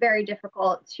was very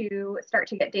difficult to start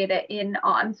to get data in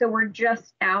on. So we're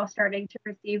just now starting to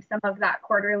receive some of that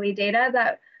quarterly data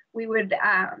that we would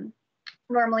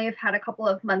normally have had a couple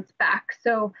of months back.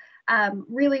 So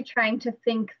really trying to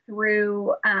think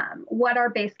through what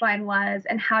our baseline was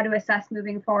and how to assess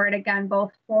moving forward, again,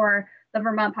 both for the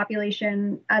Vermont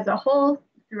population as a whole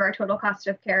through our total cost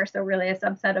of care, so really a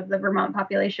subset of the Vermont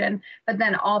population, but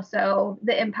then also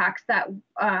the impacts that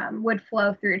would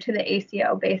flow through to the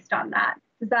ACO based on that.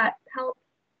 Does that help?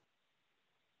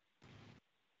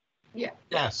 Yeah.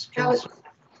 Yes.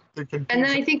 And then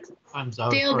I think,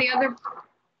 Dale,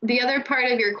 the other part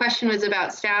of your question was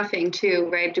about staffing too,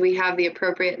 right? Do we have the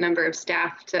appropriate number of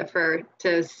staff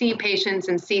to see patients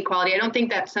and see quality? I don't think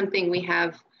that's something we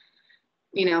have,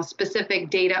 specific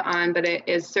data on, but it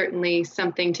is certainly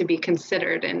something to be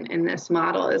considered in this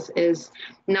model is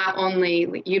not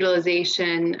only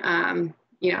utilization,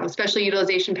 especially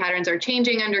utilization patterns are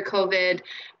changing under COVID,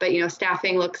 but,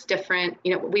 staffing looks different.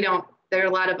 There are a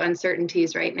lot of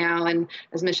uncertainties right now. And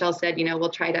as Michelle said, we'll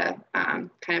try to kind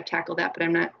of tackle that, but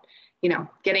I'm not,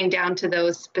 getting down to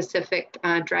those specific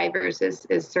drivers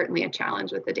is certainly a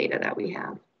challenge with the data that we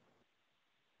have.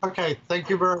 Okay, thank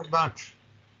you very much.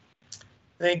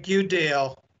 Thank you,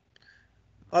 Dale.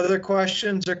 Other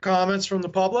questions or comments from the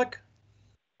public?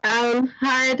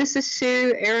 Hi, this is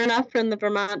Sue Aronoff from the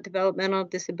Vermont Developmental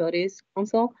Disabilities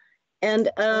Council. And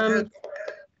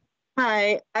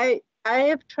hi, I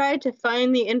have tried to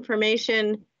find the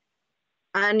information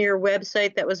on your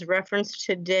website that was referenced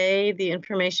today, the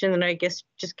information that I guess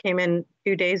just came in a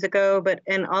few days ago,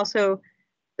 and also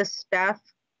the staff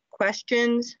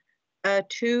questions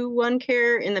to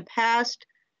OneCare. In the past,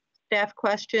 staff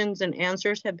questions and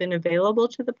answers have been available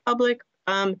to the public.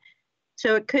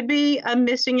 So it could be I'm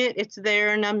missing it. It's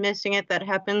there and I'm missing it. That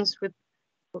happens with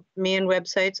me and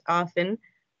websites often.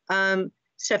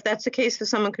 So if that's the case, if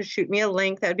someone could shoot me a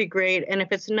link, that'd be great. And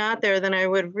if it's not there, then I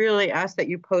would really ask that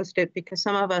you post it, because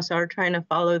some of us are trying to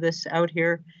follow this out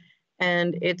here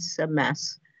and it's a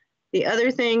mess. The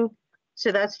other thing,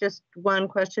 so that's just one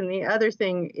question. The other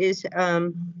thing is,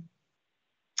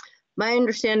 my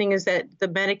understanding is that the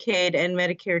Medicaid and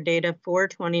Medicare data for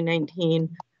 2019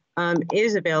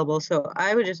 is available. So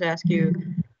I would just ask you,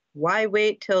 why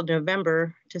wait till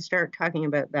November to start talking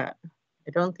about that?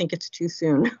 I don't think it's too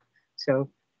soon. So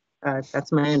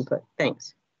that's my input.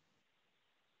 Thanks.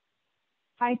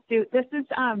 Hi, Sue. This is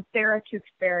Sarah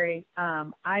Tewksbury.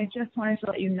 I just wanted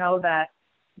to let you know that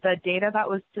the data that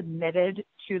was submitted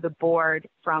to the board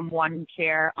from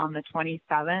OneCare on the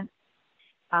 27th,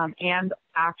 and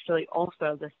actually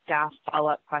also the staff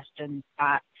follow-up questions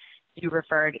that you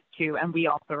referred to, and we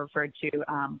also referred to,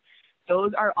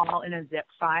 those are all in a zip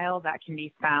file that can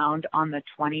be found on the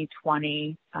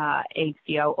 2020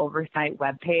 ACO oversight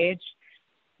webpage.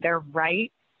 They're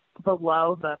right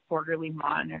below the quarterly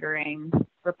monitoring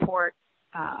report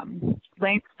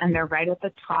links, and they're right at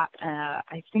the top.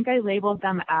 I think I labeled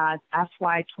them as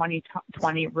FY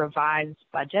 2020 revised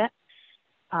budget.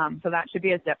 So that should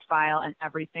be a zip file, and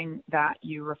everything that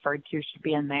you referred to should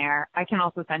be in there. I can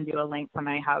also send you a link when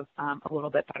I have a little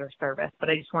bit better service, but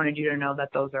I just wanted you to know that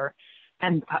those are,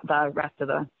 and the rest of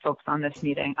the folks on this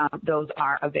meeting, those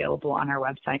are available on our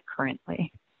website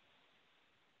currently.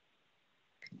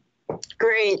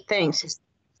 Great, thanks.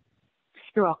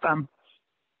 You're welcome.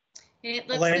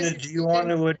 Elena, do you want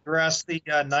to address the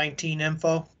 19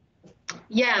 info?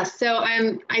 Yeah, so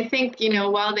I think,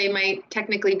 while they might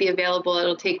technically be available,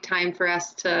 it'll take time for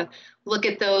us to look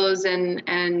at those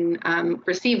and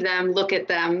receive them, look at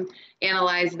them,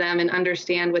 analyze them, and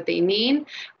understand what they mean.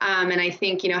 And I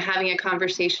think, having a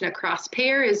conversation across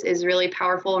payer is really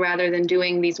powerful rather than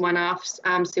doing these one-offs,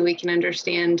 so we can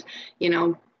understand,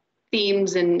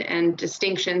 themes and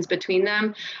distinctions between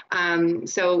them.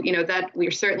 So, that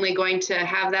we're certainly going to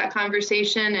have that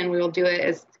conversation, and we will do it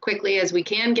as quickly as we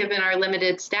can, given our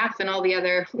limited staff and all the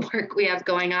other work we have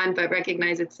going on, but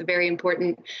recognize it's a very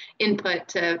important input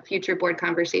to future board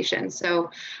conversations.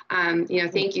 So,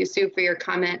 thank you, Sue, for your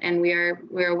comment, and we are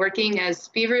working as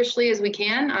feverishly as we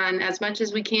can on as much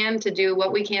as we can to do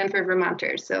what we can for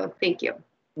Vermonters. So thank you.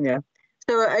 Yeah.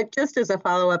 So just as a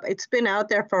follow-up, it's been out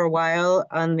there for a while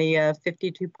on the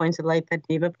 52 points of light that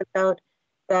DEVA puts out,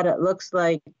 that it looks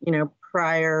like,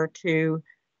 prior to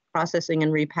processing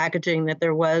and repackaging, that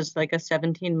there was like a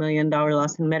 $17 million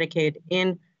loss in Medicaid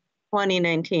in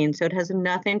 2019. So it has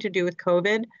nothing to do with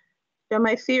COVID. So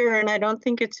my fear, and I don't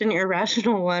think it's an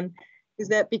irrational one, is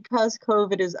that because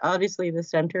COVID is obviously the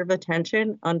center of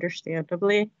attention,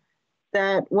 understandably,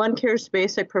 that OneCare's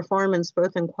basic performance,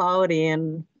 both in quality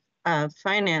and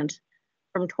finance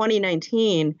from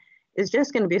 2019 is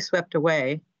just going to be swept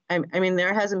away. I mean,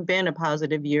 there hasn't been a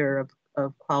positive year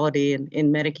of quality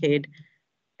in Medicaid,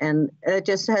 and it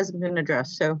just hasn't been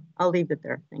addressed. So I'll leave it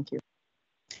there. Thank you.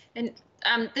 And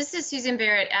this is Susan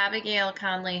Barrett. Abigail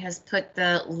Conley has put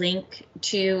the link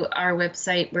to our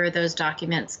website where those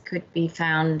documents could be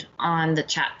found on the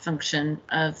chat function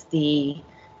of the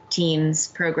Teams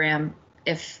program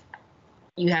if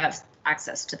you have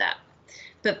access to that.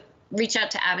 But reach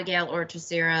out to Abigail or to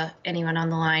Sarah, anyone on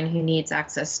the line who needs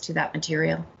access to that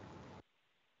material.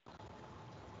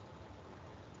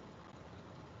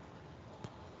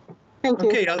 Thank you.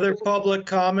 Okay, other public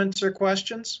comments or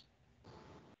questions?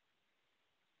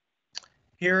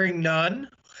 Hearing none,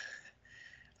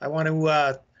 I want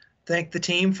to thank the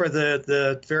team for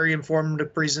the very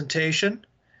informative presentation,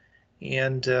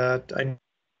 and the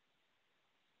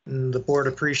board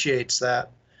appreciates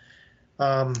that.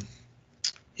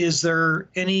 Is there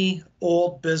any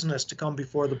old business to come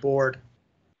before the board?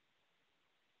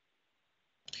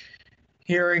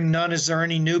 Hearing none, is there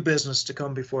any new business to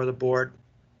come before the board?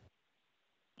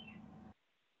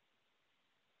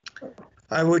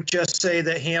 I would just say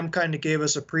that Ham kind of gave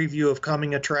us a preview of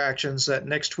coming attractions, that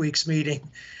next week's meeting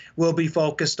will be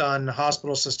focused on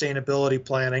hospital sustainability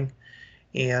planning,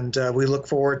 and we look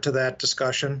forward to that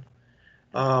discussion.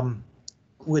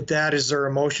 With that, is there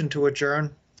a motion to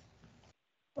adjourn?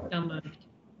 So moved.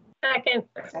 Second.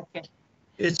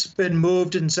 It's been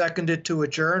moved and seconded to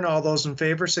adjourn. All those in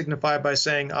favor signify by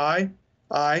saying aye.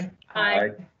 Aye.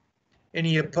 Aye.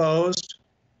 Any opposed?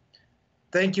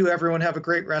 Thank you, everyone. Have a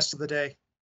great rest of the day.